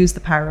doesn't lose the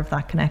power of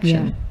that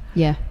connection.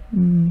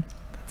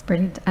 That's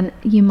brilliant. And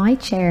you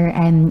might share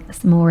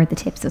some more of the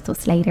tips with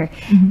us later.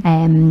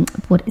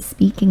 But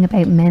speaking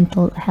about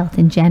mental health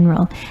in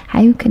general,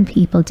 how can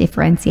people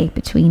differentiate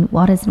between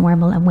what is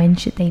normal and when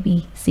should they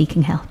be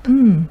seeking help?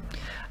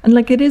 And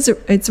like, it's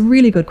a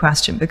really good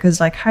question, because,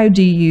 like, how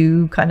do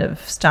you kind of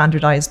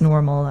standardize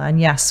normal?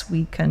 And yes,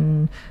 we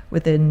can,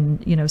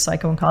 within, you know,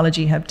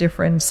 psychoncology, have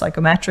different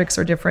psychometrics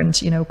or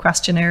different, you know,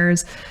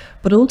 questionnaires.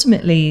 But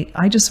ultimately,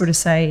 I just sort of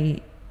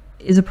say,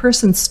 is a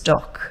person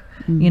stuck?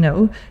 You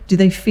know, do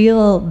they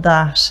feel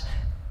that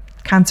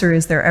cancer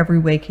is their every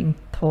waking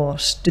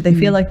thought? Do they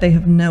feel like they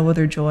have no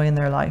other joy in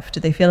their life?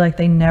 Do they feel like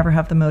they never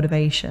have the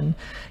motivation?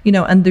 You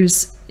know, and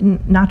there's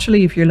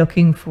naturally, if you're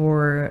looking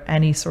for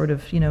any sort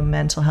of, you know,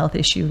 mental health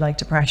issue like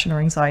depression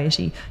or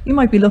anxiety, you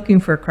might be looking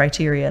for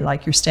criteria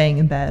like you're staying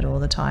in bed all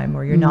the time,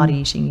 or you're not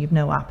eating, you've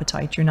no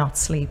appetite, you're not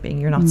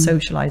sleeping, you're not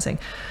socializing.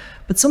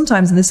 But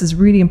sometimes, and this is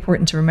really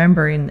important to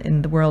remember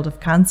in the world of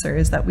cancer,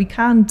 is that we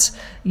can't,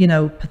 you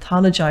know,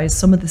 pathologize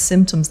some of the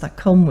symptoms that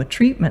come with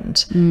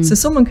treatment. So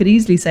someone could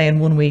easily say in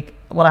 1 week,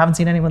 well, I haven't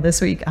seen anyone this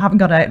week, I haven't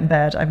got out in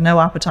bed, I've no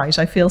appetite,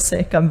 I feel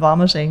sick, I'm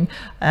vomiting,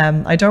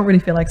 I don't really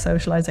feel like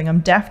socializing, I'm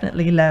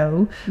definitely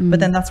low.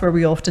 But then that's where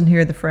we often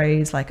hear the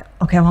phrase like,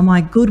 okay, well,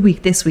 my good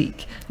week this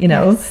week, you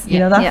know, you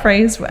know that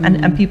phrase,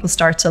 and people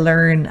start to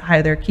learn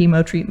how their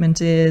chemo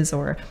treatment is,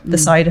 or the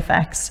side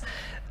effects.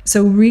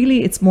 So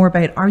really, it's more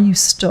about, are you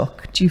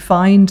stuck? Do you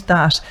find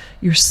that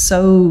you're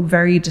so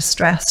very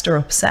distressed or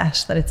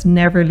upset that it's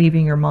never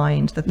leaving your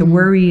mind, that the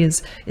worry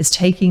is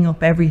taking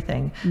up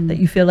everything, that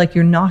you feel like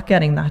you're not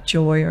getting that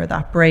joy or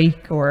that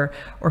break, or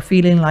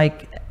feeling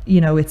like,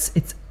 you know,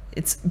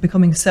 it's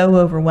becoming so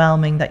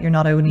overwhelming that you're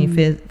not only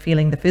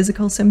feeling the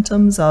physical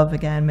symptoms of,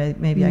 again,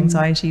 maybe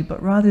anxiety,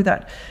 but rather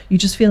that you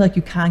just feel like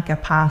you can't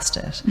get past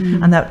it.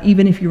 And that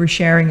even if you were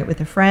sharing it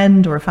with a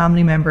friend or a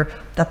family member,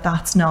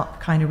 that's not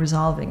kind of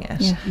resolving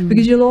it.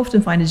 Because you'll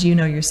often find, as you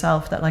know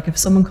yourself, that, like, if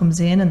someone comes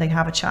in and they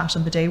have a chat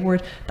on the day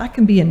ward, that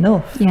can be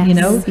enough. You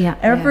know,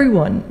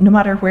 everyone, no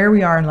matter where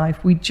we are in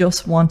life, we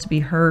just want to be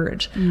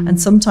heard. And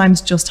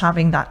sometimes just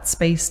having that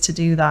space to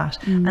do that,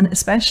 and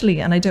especially,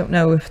 and I don't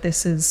know if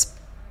this is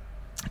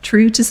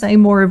true to say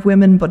more of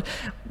women, but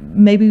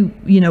maybe,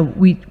 you know,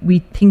 we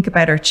think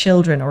about our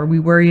children, or we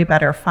worry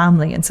about our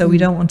family, and so we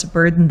don't want to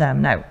burden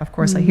them. Now, of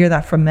course, I hear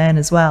that from men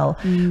as well,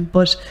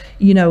 but,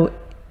 you know,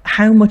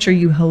 how much are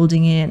you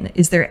holding in?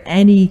 Is there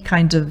any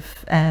kind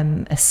of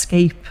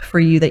escape for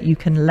you that you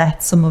can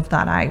let some of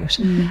that out?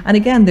 And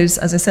again, there's,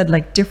 as I said,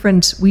 like,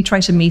 we try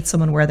to meet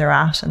someone where they're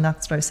at, and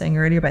that's what I was saying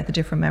earlier about the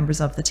different members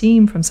of the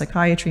team, from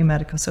psychiatry,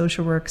 medical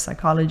social work,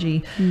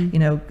 psychology, you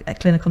know, a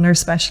clinical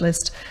nurse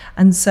specialist.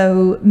 And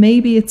so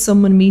maybe it's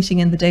someone meeting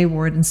in the day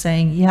ward and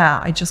saying,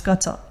 yeah, I just got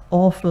to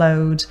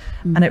offload,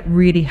 and it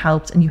really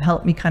helped, and you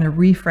helped me kind of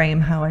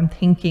reframe how I'm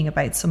thinking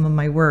about some of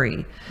my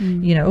worry.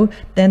 You know,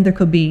 then there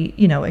could be,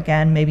 you know,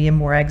 again, maybe a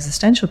more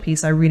existential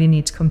piece. I really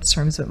need to come to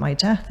terms with my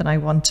death, and I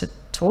want to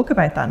talk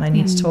about that, and I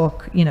need to talk,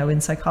 you know, in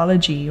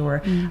psychology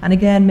or, and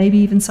again, maybe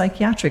even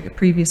psychiatric,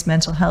 previous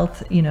mental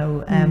health, you know,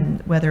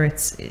 whether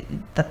it's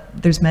that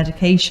there's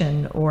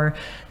medication, or,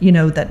 you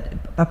know, that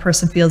a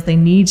person feels they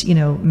need, you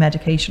know,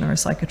 medication or a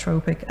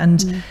psychotropic, and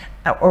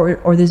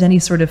or there's any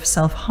sort of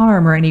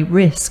self-harm or any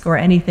risk or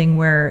anything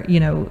where, you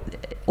know,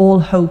 all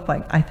hope,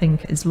 I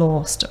think, is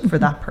lost for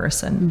that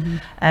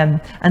person. And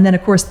then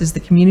of course there's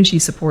the community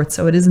support,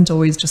 so it isn't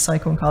always just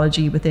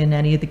psycho-oncology within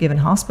any of the given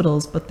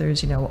hospitals, but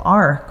there's, you know,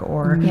 ARC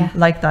or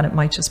like that, it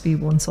might just be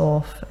once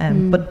off,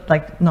 but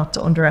like, not to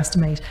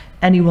underestimate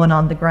anyone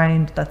on the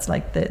ground that's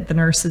like the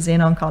nurses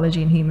in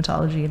oncology and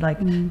hematology, like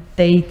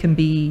they can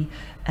be,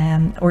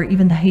 or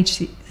even the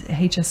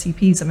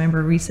HSCPs. I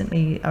remember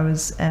recently I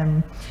was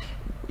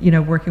you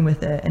know, working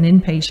with an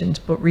inpatient,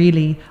 but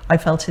really I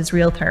felt his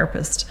real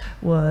therapist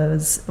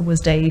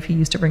was Dave. He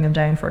used to bring him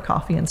down for a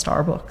coffee in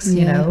Starbucks,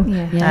 you know.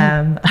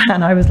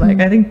 And I was like,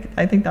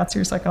 I think that's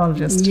your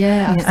psychologist.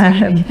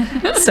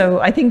 So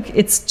I think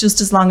it's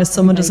just as long as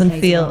someone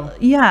doesn't feel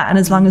and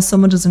as long as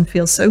someone doesn't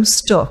feel so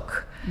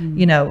stuck,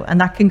 you know,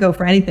 and that can go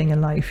for anything in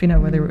life, you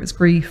know, whether it was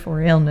grief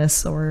or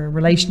illness or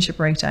relationship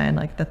breakdown,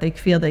 like that they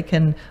feel they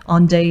can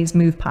on days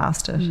move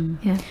past it.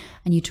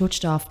 And you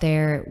touched off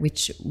there,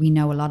 which we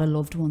know a lot of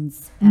loved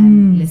ones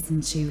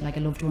listen to, like a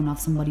loved one of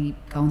somebody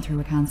going through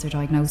a cancer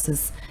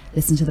diagnosis,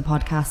 listen to the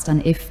podcast.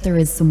 And if there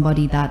is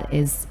somebody that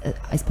is,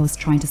 I suppose,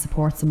 trying to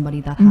support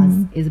somebody that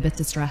is a bit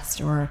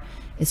distressed or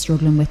is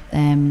struggling with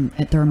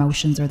their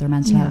emotions or their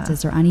mental health,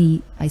 is there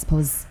any, I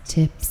suppose,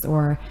 tips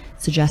or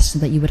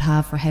suggestions that you would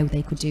have for how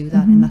they could do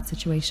that in that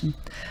situation?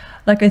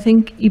 Like, I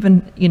think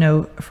even, you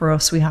know, for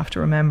us, we have to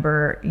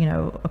remember, you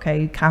know,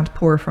 okay, you can't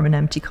pour from an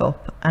empty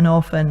cup. And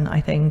often I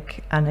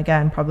think, and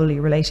again, probably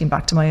relating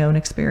back to my own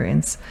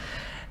experience,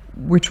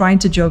 we're trying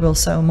to juggle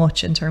so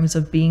much in terms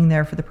of being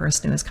there for the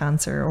person who has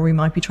cancer, or we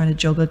might be trying to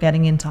juggle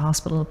getting into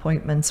hospital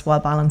appointments while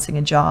balancing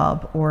a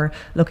job, or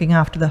looking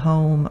after the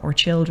home or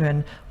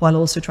children, while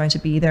also trying to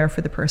be there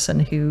for the person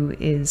who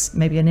is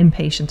maybe an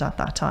inpatient at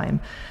that time.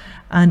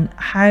 And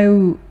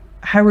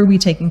how are we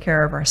taking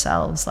care of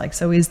ourselves? Like,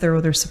 so is there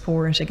other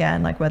support,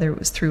 again, like whether it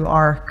was through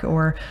ARC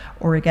or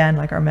again,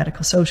 like our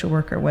medical social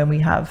worker, when we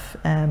have,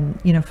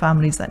 you know,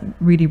 families that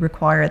really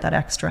require that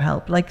extra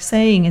help, like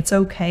saying it's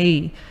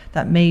okay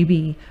that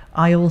maybe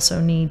I also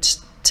need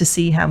to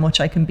see how much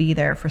I can be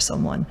there for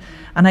someone.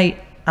 And I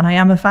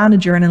am a fan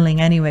of journaling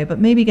anyway, but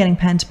maybe getting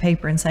pen to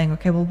paper and saying,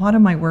 okay, well, what are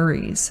my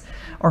worries,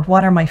 or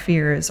what are my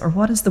fears, or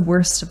what is the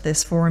worst of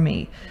this for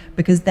me?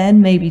 Because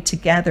then maybe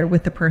together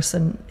with the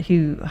person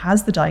who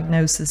has the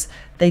diagnosis,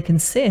 they can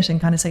sit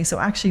and kind of say, so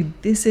actually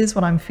this is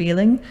what I'm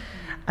feeling,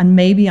 and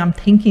maybe I'm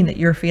thinking that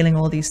you're feeling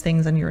all these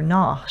things and you're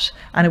not,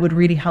 and it would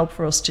really help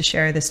for us to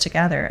share this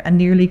together, and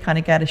nearly kind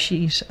of get a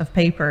sheet of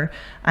paper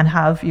and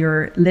have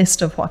your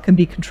list of what can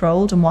be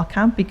controlled and what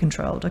can't be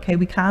controlled. Okay,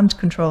 we can't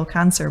control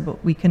cancer,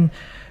 but we can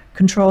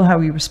control how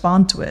we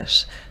respond to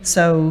it.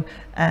 So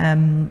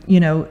you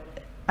know,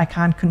 I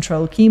can't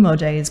control chemo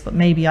days, but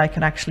maybe I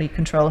can actually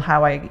control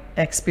how I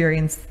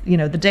experience, you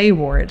know, the day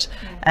ward.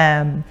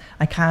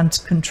 I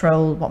can't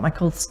control what my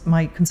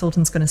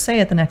consultant's going to say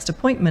at the next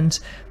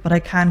appointment, but I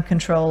can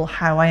control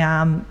how I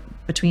am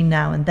between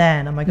now and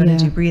then. Am I going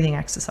to do breathing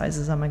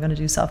exercises? Am I going to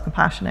do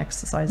self-compassion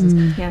exercises?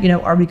 You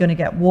know, are we going to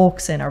get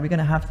walks in? Are we going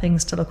to have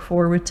things to look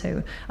forward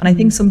to? And I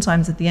think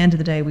sometimes at the end of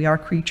the day, we are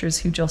creatures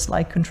who just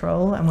like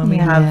control. And when we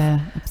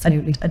have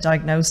a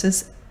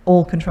diagnosis,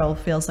 all control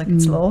feels like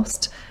it's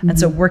lost. And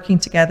so working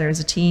together as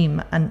a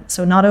team, and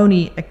so not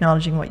only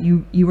acknowledging what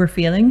you were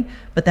feeling,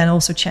 but then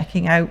also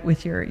checking out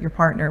with your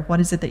partner, what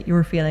is it that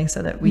you're feeling,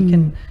 so that we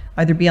can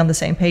either be on the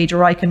same page,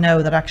 or I can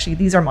know that actually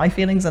these are my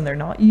feelings and they're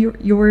not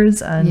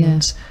yours.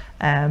 And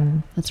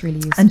that's really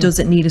useful. And does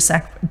it need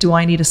do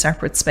I need a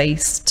separate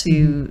space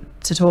to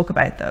talk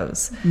about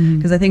those?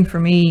 Because I think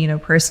for me, you know,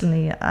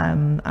 personally,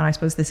 and I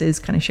suppose this is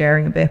kind of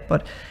sharing a bit,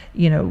 but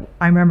you know,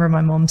 I remember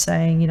my mum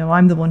saying, you know,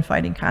 I'm the one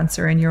fighting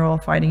cancer and you're all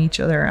fighting each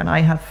other, and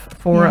I have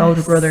 4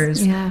 older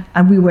brothers,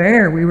 and we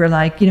were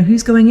like, you know,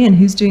 who's going in,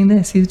 who's doing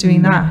this, who's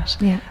doing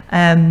that,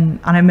 and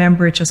I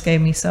remember it just gave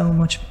me so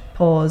much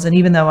pause. And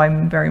even though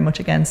I'm very much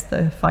against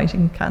the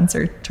fighting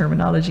cancer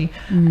terminology,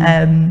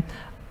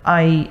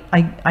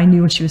 I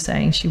knew what she was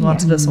saying. She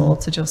wanted us all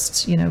to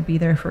just, you know, be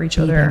there for each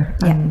other.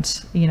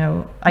 And, you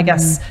know, I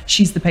guess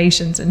she's the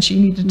patient and she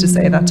needed to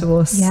say that to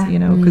us, you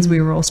know, because we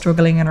were all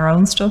struggling in our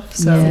own stuff.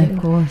 So of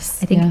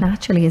course, I think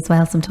naturally as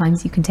well,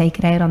 sometimes you can take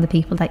it out on the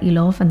people that you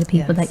love and the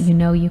people that you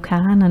know you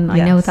can. And I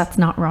know that's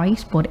not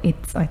right, but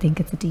I think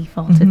it's a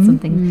default. It's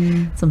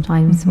something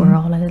sometimes we're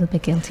all a little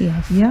bit guilty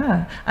of.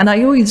 Yeah. And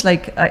I always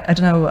like, I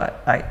don't know,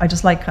 I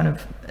just like kind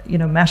of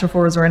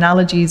metaphors or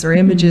analogies or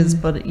images,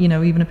 but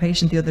even a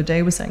patient the other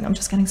day was saying, I'm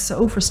just getting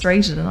so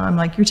frustrated, and I'm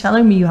like, you're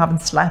telling me you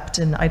haven't slept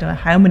in I don't know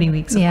how many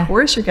weeks. Of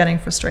course you're getting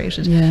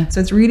frustrated. So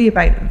it's really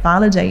about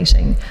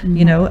validating,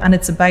 and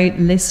it's about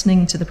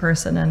listening to the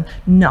person and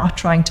not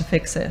trying to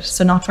fix it,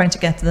 so not trying to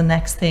get to the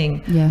next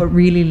thing, but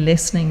really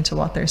listening to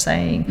what they're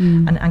saying,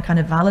 and kind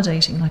of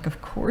validating, like,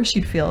 of course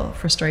you'd feel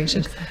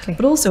frustrated.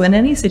 But also in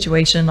any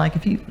situation, like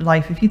if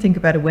you think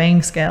about a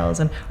weighing scales,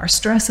 and our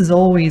stress is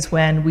always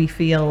when we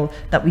feel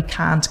that we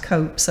can't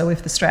cope. So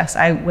if the stress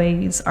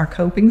outweighs our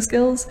coping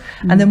skills,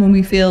 and then when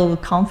we feel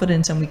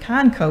confident and we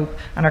can cope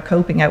and our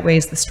coping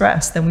outweighs the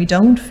stress, then we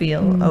don't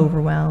feel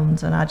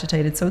overwhelmed and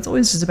agitated. So it's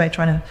always just about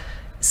trying to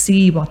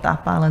see what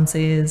that balance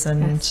is,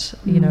 and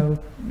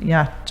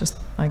just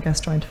I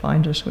guess trying to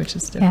find it, which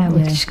is difficult.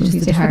 Which can be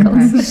difficult.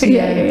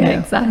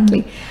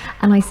 Exactly.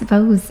 And I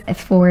suppose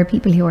for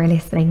people who are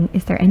listening,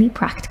 is there any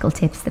practical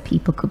tips that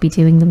people could be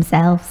doing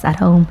themselves at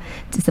home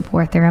to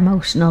support their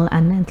emotional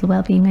and mental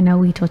well-being? I know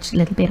we touched a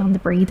little bit on the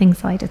breathing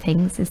side of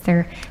things. Is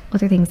there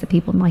other things that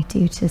people might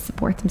do to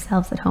support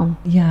themselves at home?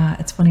 Yeah,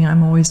 it's funny,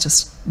 I'm always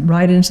just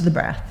right into the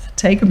breath.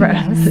 Take a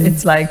breath.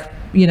 It's like,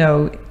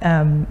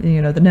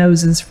 the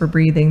nose is for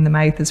breathing, the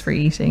mouth is for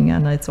eating,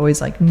 and it's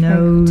always like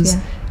nose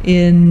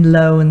in,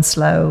 low and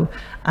slow.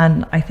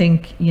 And I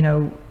think,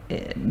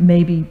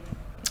 maybe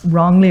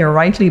wrongly or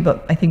rightly,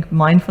 but I think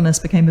mindfulness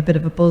became a bit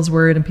of a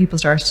buzzword, and people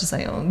started to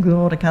say, oh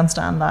God, I can't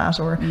stand that,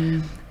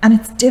 and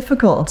it's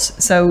difficult.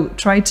 So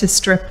try to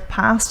strip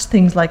past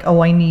things like,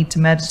 oh, I need to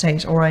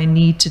meditate, or I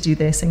need to do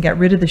this, and get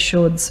rid of the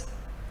shoulds,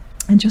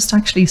 and just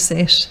actually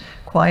sit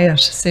quiet,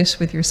 sit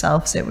with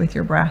yourself, sit with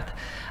your breath,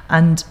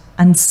 and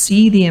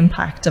see the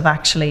impact of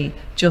actually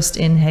just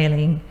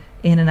inhaling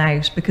in and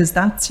out, because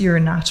that's your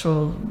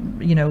natural,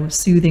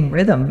 soothing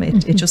rhythm.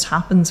 It just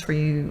happens for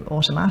you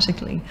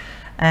automatically.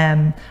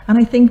 And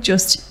I think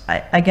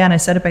again, I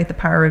said about the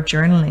power of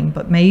journaling,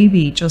 but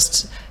maybe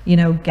just,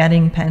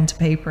 getting pen to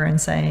paper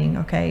and saying,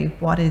 okay,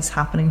 what is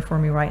happening for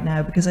me right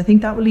now? Because I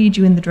think that will lead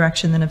you in the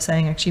direction then of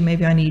saying, actually,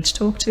 maybe I need to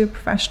talk to a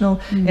professional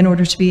in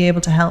order to be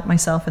able to help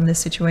myself in this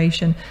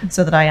situation,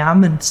 so that I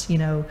amn't,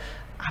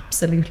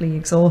 absolutely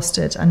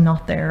exhausted and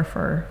not there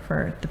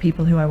for the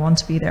people who I want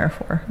to be there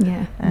for.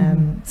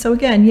 So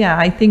again,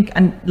 I think,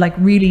 and like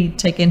really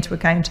take into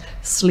account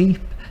sleep,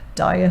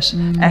 diet,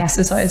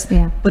 exercise.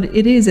 But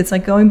it's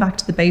like going back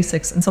to the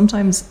basics. And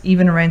sometimes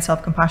even around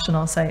self-compassion,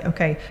 I'll say,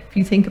 okay, if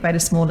you think about a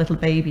small little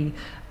baby,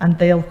 and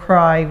they'll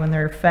cry when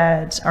they're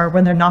fed or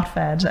when they're not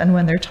fed, and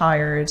when they're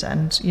tired,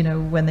 and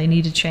when they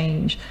need a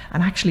change,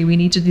 and actually we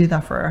need to do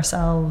that for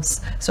ourselves.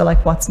 So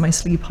like, what's my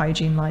sleep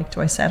hygiene like?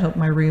 Do I set up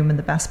my room in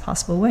the best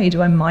possible way?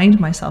 Do I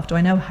mind myself? Do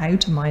I know how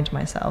to mind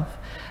myself?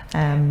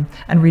 And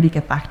really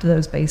get back to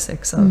those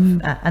basics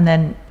of and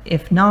then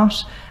if not,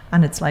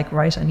 and it's like,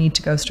 right, I need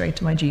to go straight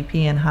to my GP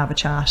and have a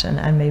chat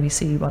and maybe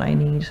see what I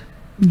need.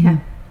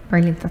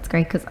 Brilliant. That's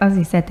great, because as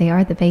you said, they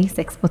are the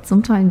basics, but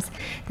sometimes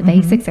the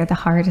basics are the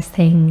hardest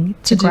thing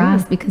to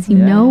grasp, because you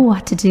know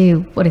what to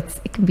do, but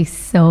it can be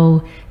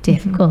so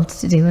difficult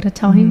to do it at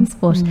times.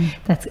 But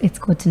it's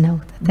good to know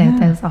that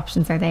those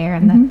options are there,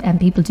 and that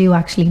people do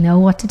actually know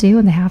what to do,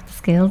 and they have the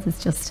skills.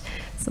 It's just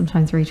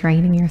sometimes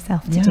retraining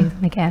yourself to do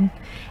them again.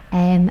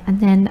 And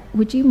then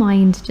would you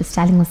mind just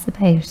telling us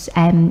about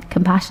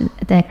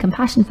the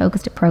compassion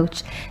focused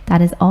approach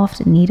that is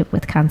often needed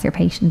with cancer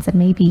patients, and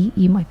maybe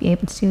you might be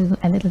able to do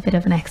a little bit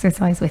of an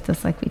exercise with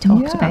us like we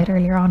talked about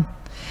earlier on.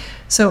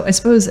 So I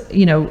suppose,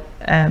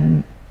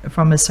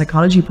 from a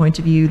psychology point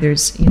of view,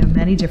 there's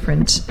many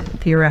different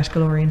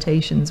theoretical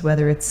orientations,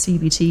 whether it's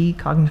CBT,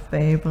 cognitive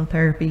behavioral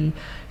therapy,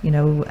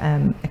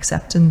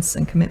 acceptance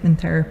and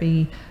commitment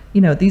therapy.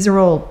 These are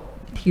all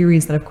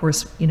theories that, of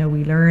course, we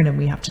learn and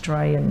we have to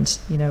try and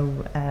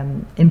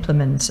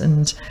implement,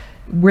 and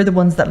we're the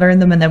ones that learn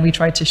them, and then we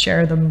try to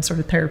share them sort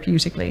of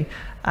therapeutically.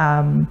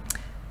 And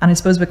I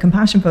suppose with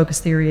compassion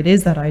focused theory, it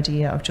is that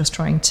idea of just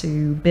trying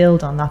to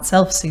build on that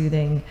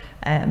self-soothing,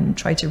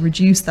 try to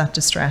reduce that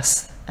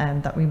distress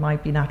that we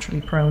might be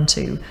naturally prone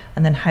to,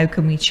 and then how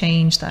can we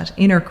change that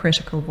inner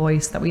critical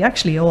voice that we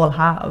actually all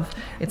have.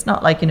 It's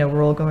not like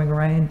we're all going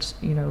around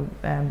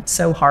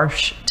so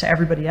harsh to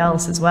everybody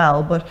else as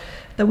well, but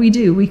that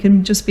we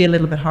can just be a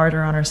little bit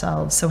harder on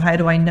ourselves. So how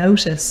do I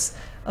notice,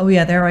 oh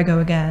yeah, there I go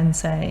again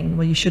saying,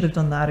 well, you should have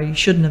done that, or you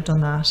shouldn't have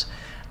done that,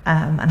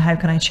 and how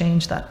can I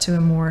change that to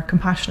a more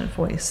compassionate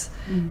voice?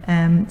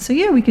 So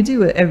yeah, we could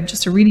do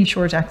just a really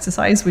short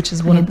exercise, which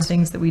is one of the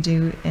things that we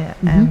do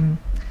in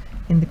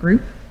the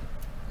group.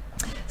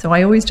 So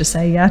I always just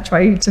say,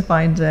 try to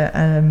find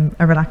a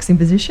relaxing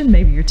position.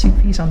 Maybe your 2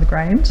 feet on the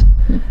ground.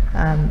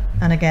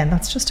 And again,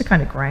 that's just to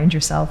kind of ground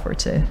yourself, or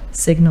to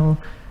signal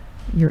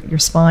your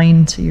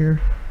spine to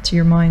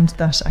your mind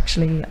that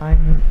actually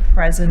I'm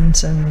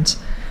present, and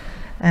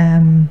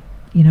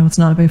it's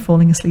not about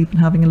falling asleep and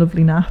having a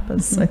lovely nap,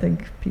 as I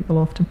think people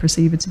often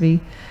perceive it to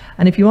be.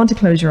 And if you want to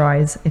close your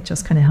eyes, it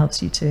just kind of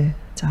helps you to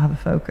have a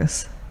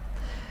focus.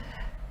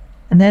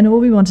 And then all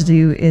we want to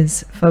do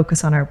is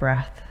focus on our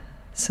breath.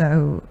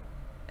 So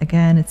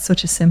again, it's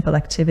such a simple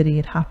activity,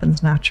 it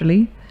happens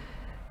naturally.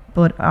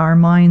 But our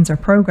minds are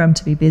programmed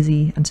to be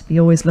busy and to be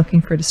always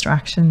looking for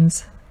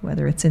distractions,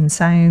 whether it's in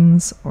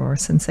sounds or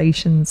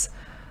sensations,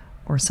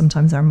 or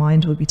sometimes our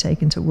mind will be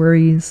taken to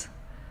worries.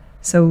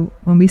 So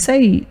when we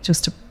say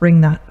just to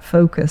bring that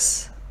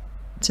focus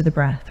to the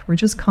breath, we're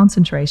just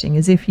concentrating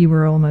as if you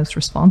were almost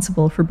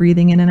responsible for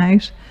breathing in and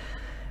out.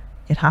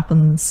 It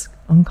happens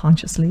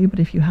unconsciously, but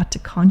if you had to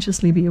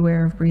consciously be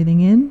aware of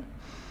breathing in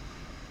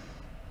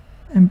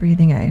and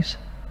breathing out.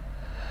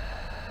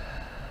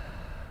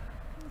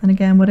 And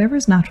again, whatever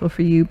is natural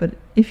for you, but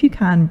if you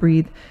can,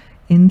 breathe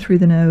in through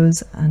the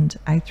nose and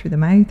out through the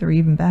mouth, or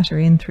even better,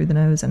 in through the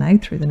nose and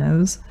out through the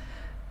nose.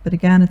 But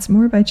again, it's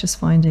more about just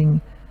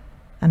finding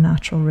a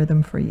natural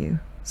rhythm for you.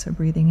 So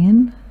breathing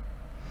in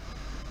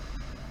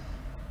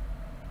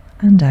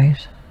and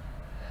out.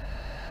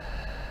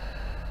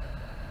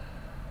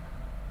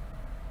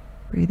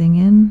 Breathing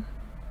in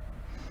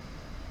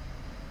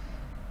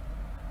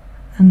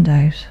and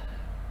out.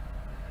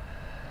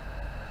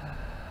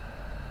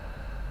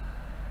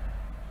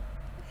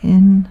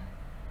 In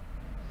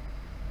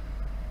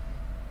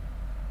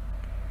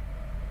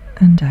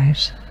and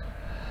out.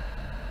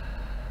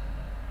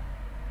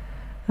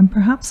 And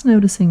perhaps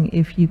noticing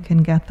if you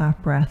can get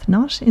that breath,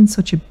 not in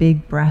such a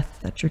big breath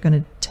that you're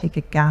going to take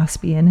a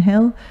gaspy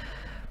inhale,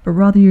 but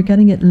rather you're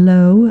getting it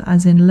low,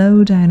 as in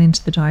low down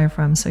into the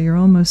diaphragm. So you're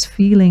almost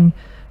feeling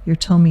your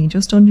tummy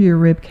just under your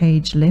rib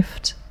cage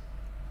lift.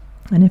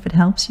 And if it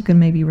helps, you can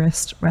maybe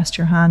rest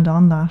your hand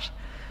on that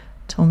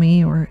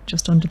tummy or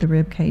just under the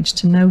rib cage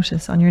to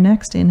notice on your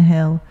next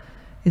inhale,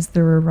 is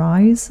there a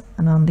rise,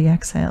 and on the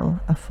exhale,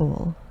 a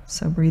fall.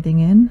 So breathing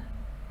in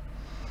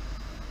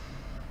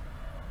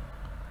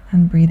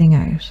and breathing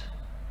out.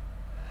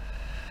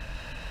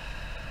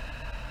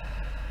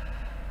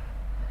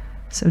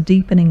 So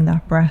deepening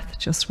that breath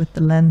just with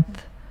the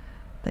length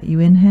that you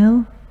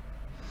inhale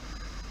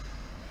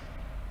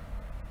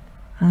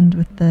and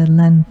with the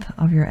length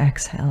of your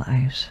exhale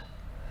out.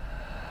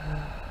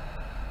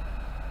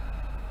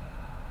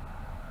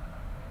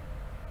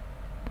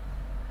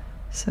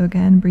 So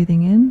again,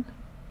 breathing in,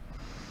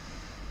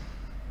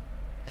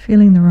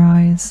 feeling the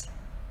rise,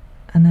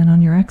 and then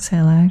on your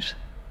exhale out,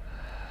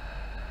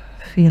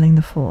 feeling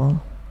the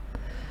fall.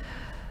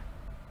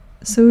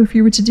 So if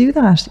you were to do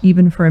that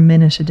even for a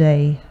minute a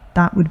day,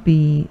 that would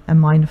be a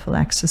mindful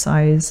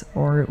exercise,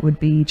 or it would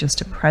be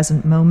just a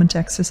present moment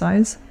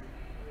exercise.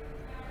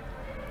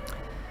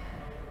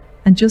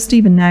 And just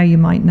even now you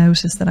might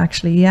notice that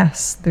actually,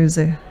 yes, there's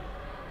a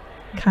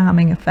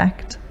calming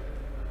effect.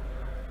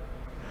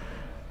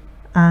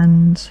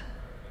 And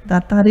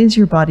that is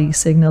your body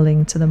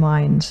signaling to the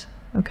mind,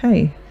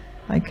 okay,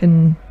 I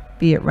can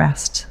be at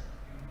rest.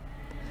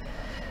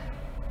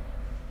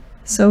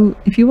 So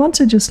if you want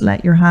to just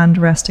let your hand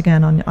rest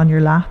again on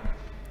your lap,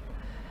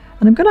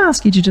 and I'm going to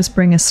ask you to just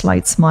bring a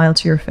slight smile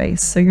to your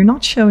face. So you're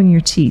not showing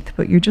your teeth,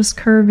 but you're just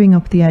curving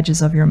up the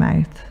edges of your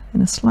mouth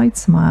in a slight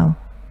smile.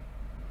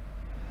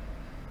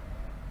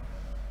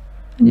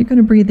 And you're going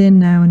to breathe in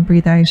now and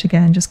breathe out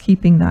again, just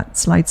keeping that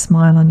slight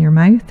smile on your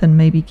mouth, and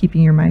maybe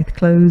keeping your mouth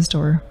closed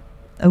or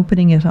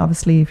opening it,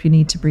 obviously, if you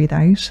need to breathe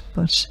out.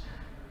 But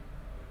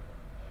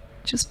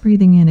just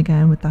breathing in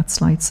again with that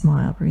slight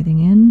smile. Breathing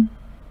in,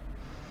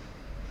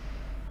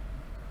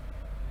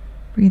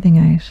 breathing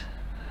out.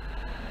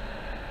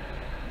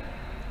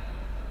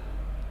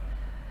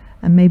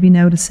 And maybe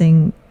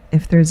noticing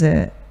if there's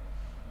a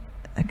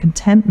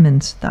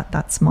contentment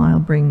that smile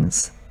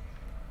brings.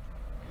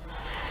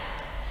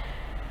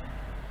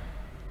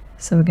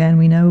 So again,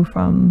 we know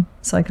from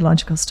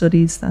psychological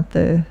studies that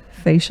the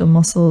facial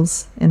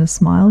muscles in a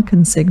smile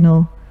can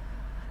signal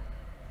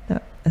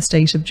a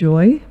state of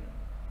joy.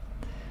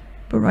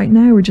 But right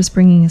now we're just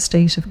bringing a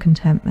state of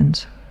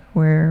contentment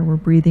where we're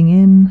breathing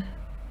in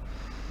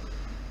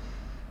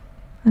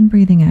and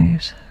breathing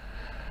out.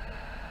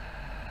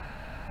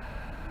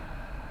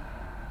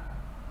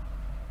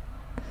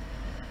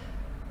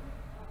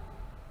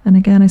 And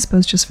again, I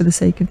suppose just for the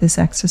sake of this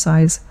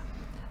exercise,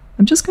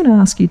 I'm just going to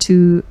ask you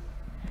to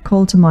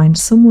call to mind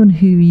someone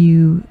who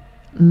you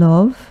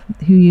love,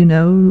 who you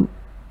know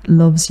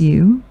loves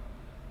you,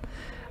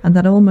 and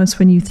that almost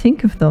when you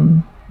think of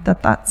them,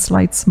 that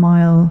slight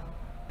smile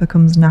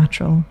becomes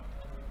natural.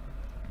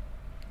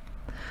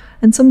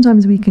 And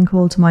sometimes we can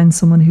call to mind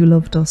someone who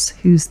loved us,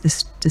 who's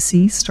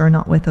deceased or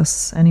not with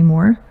us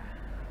anymore.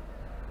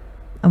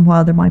 And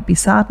while there might be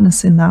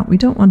sadness in that, we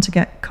don't want to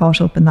get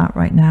caught up in that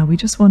right now. We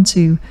just want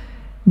to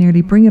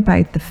nearly bring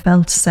about the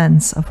felt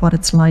sense of what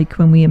it's like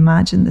when we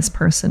imagine this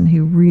person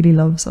who really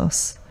loves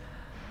us,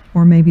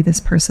 or maybe this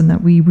person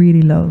that we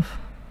really love.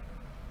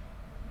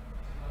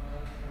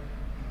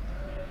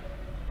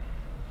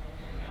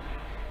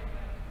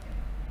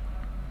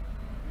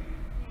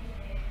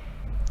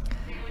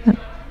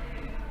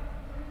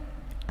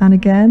 And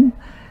again,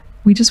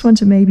 we just want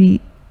to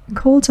maybe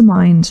call to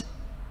mind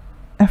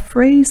a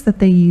phrase that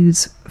they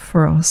use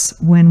for us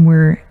when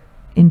we're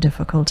in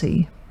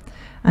difficulty.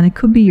 And it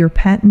could be your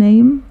pet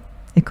name,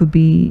 it could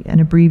be an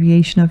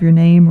abbreviation of your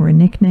name or a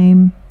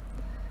nickname.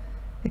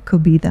 It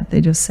could be that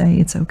they just say,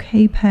 "It's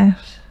okay, pet,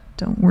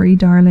 don't worry,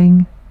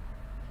 darling.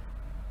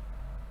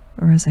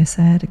 Or as I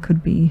said, it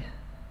could be,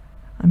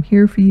 I'm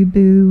here for you,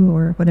 boo,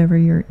 or whatever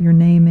your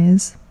name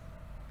is.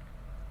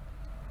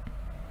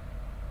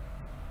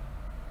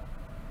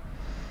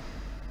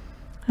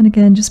 And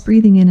again, just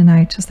breathing in and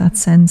out, just that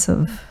sense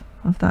of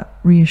that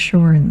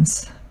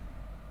reassurance.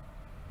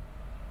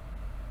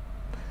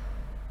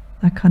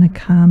 That kind of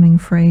calming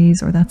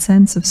phrase, or that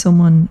sense of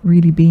someone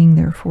really being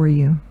there for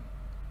you.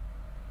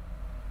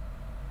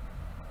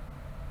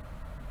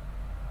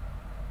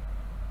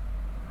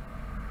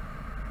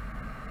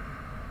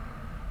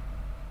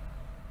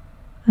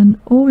 And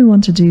all we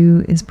want to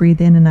do is breathe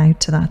in and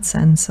out to that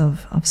sense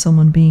of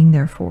someone being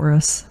there for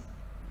us,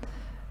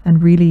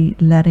 and really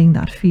letting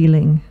that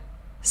feeling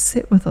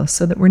sit with us,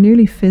 so that we're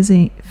nearly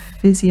feeling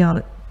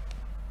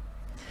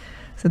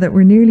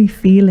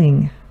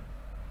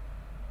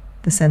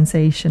the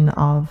sensation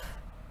of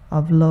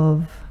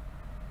love,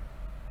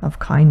 of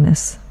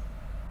kindness.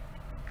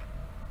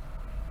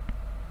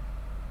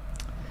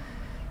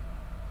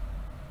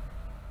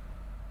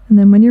 And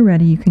then when you're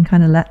ready, you can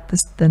kind of let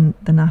the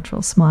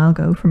natural smile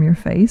go from your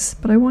face.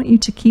 But I want you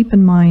to keep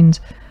in mind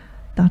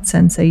that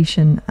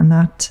sensation and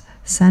that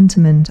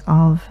sentiment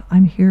of,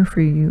 I'm here for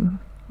you,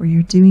 or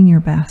you're doing your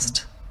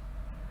best.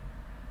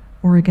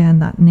 Or again,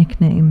 that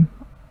nickname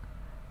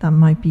that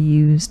might be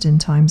used in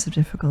times of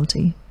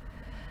difficulty.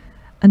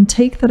 And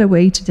take that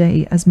away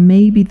today as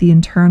maybe the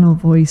internal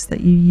voice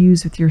that you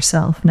use with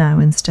yourself now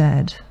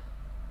instead.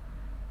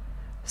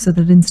 So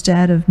that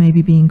instead of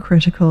maybe being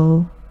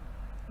critical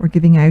or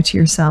giving out to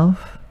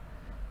yourself,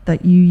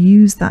 that you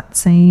use that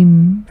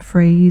same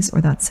phrase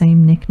or that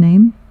same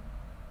nickname.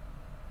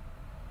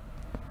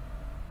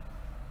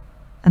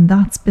 And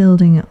that's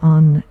building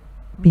on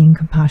being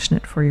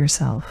compassionate for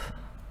yourself.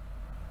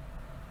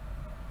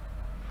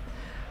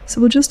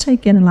 So we'll just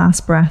take in a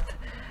last breath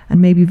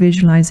and maybe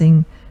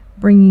visualizing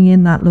bringing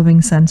in that loving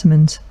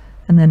sentiment,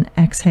 and then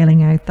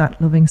exhaling out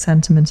that loving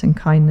sentiment and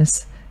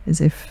kindness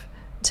as if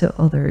to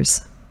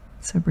others.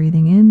 So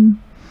breathing in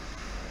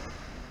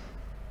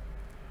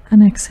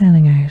and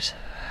exhaling out.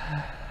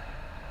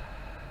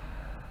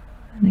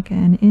 And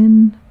again,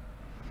 in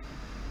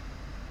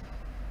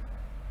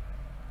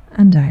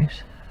and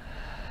out.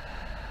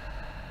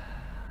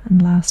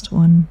 And last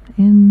one,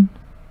 in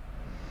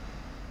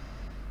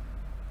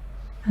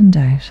and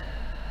out.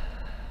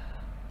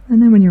 And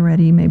then when you're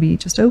ready, maybe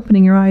just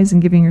opening your eyes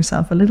and giving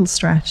yourself a little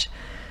stretch.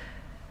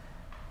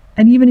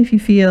 And even if you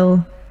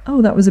feel,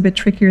 oh, that was a bit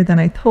trickier than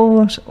I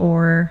thought,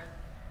 or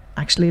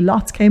actually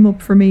lots came up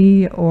for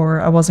me,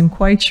 or I wasn't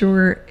quite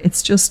sure,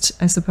 it's just,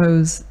 I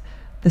suppose,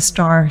 the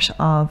start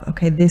of,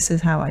 okay, this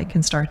is how I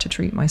can start to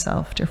treat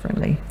myself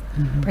differently.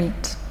 Mm-hmm.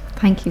 Brilliant.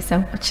 Thank you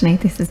so much,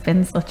 Sinead. This has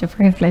been such a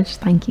privilege.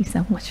 Thank you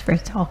so much for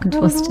talking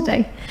to us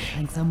today.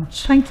 Thanks so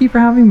much. Thank you for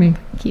having me.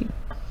 Thank you.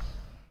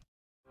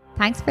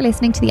 Thanks for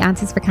listening to the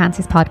Answers for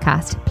Cancers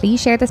podcast. Please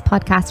share this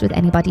podcast with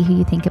anybody who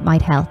you think it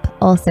might help.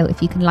 Also,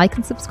 if you can like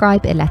and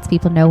subscribe, it lets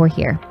people know we're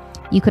here.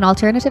 You can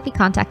alternatively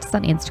contact us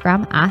on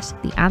Instagram at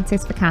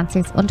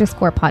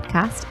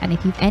theanswersforcancers_podcast. And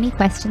if you've any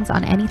questions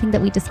on anything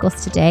that we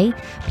discussed today,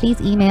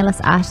 please email us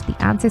at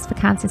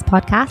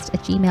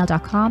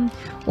theanswersforcancerspodcast@gmail.com,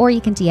 or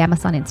you can DM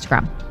us on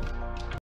Instagram.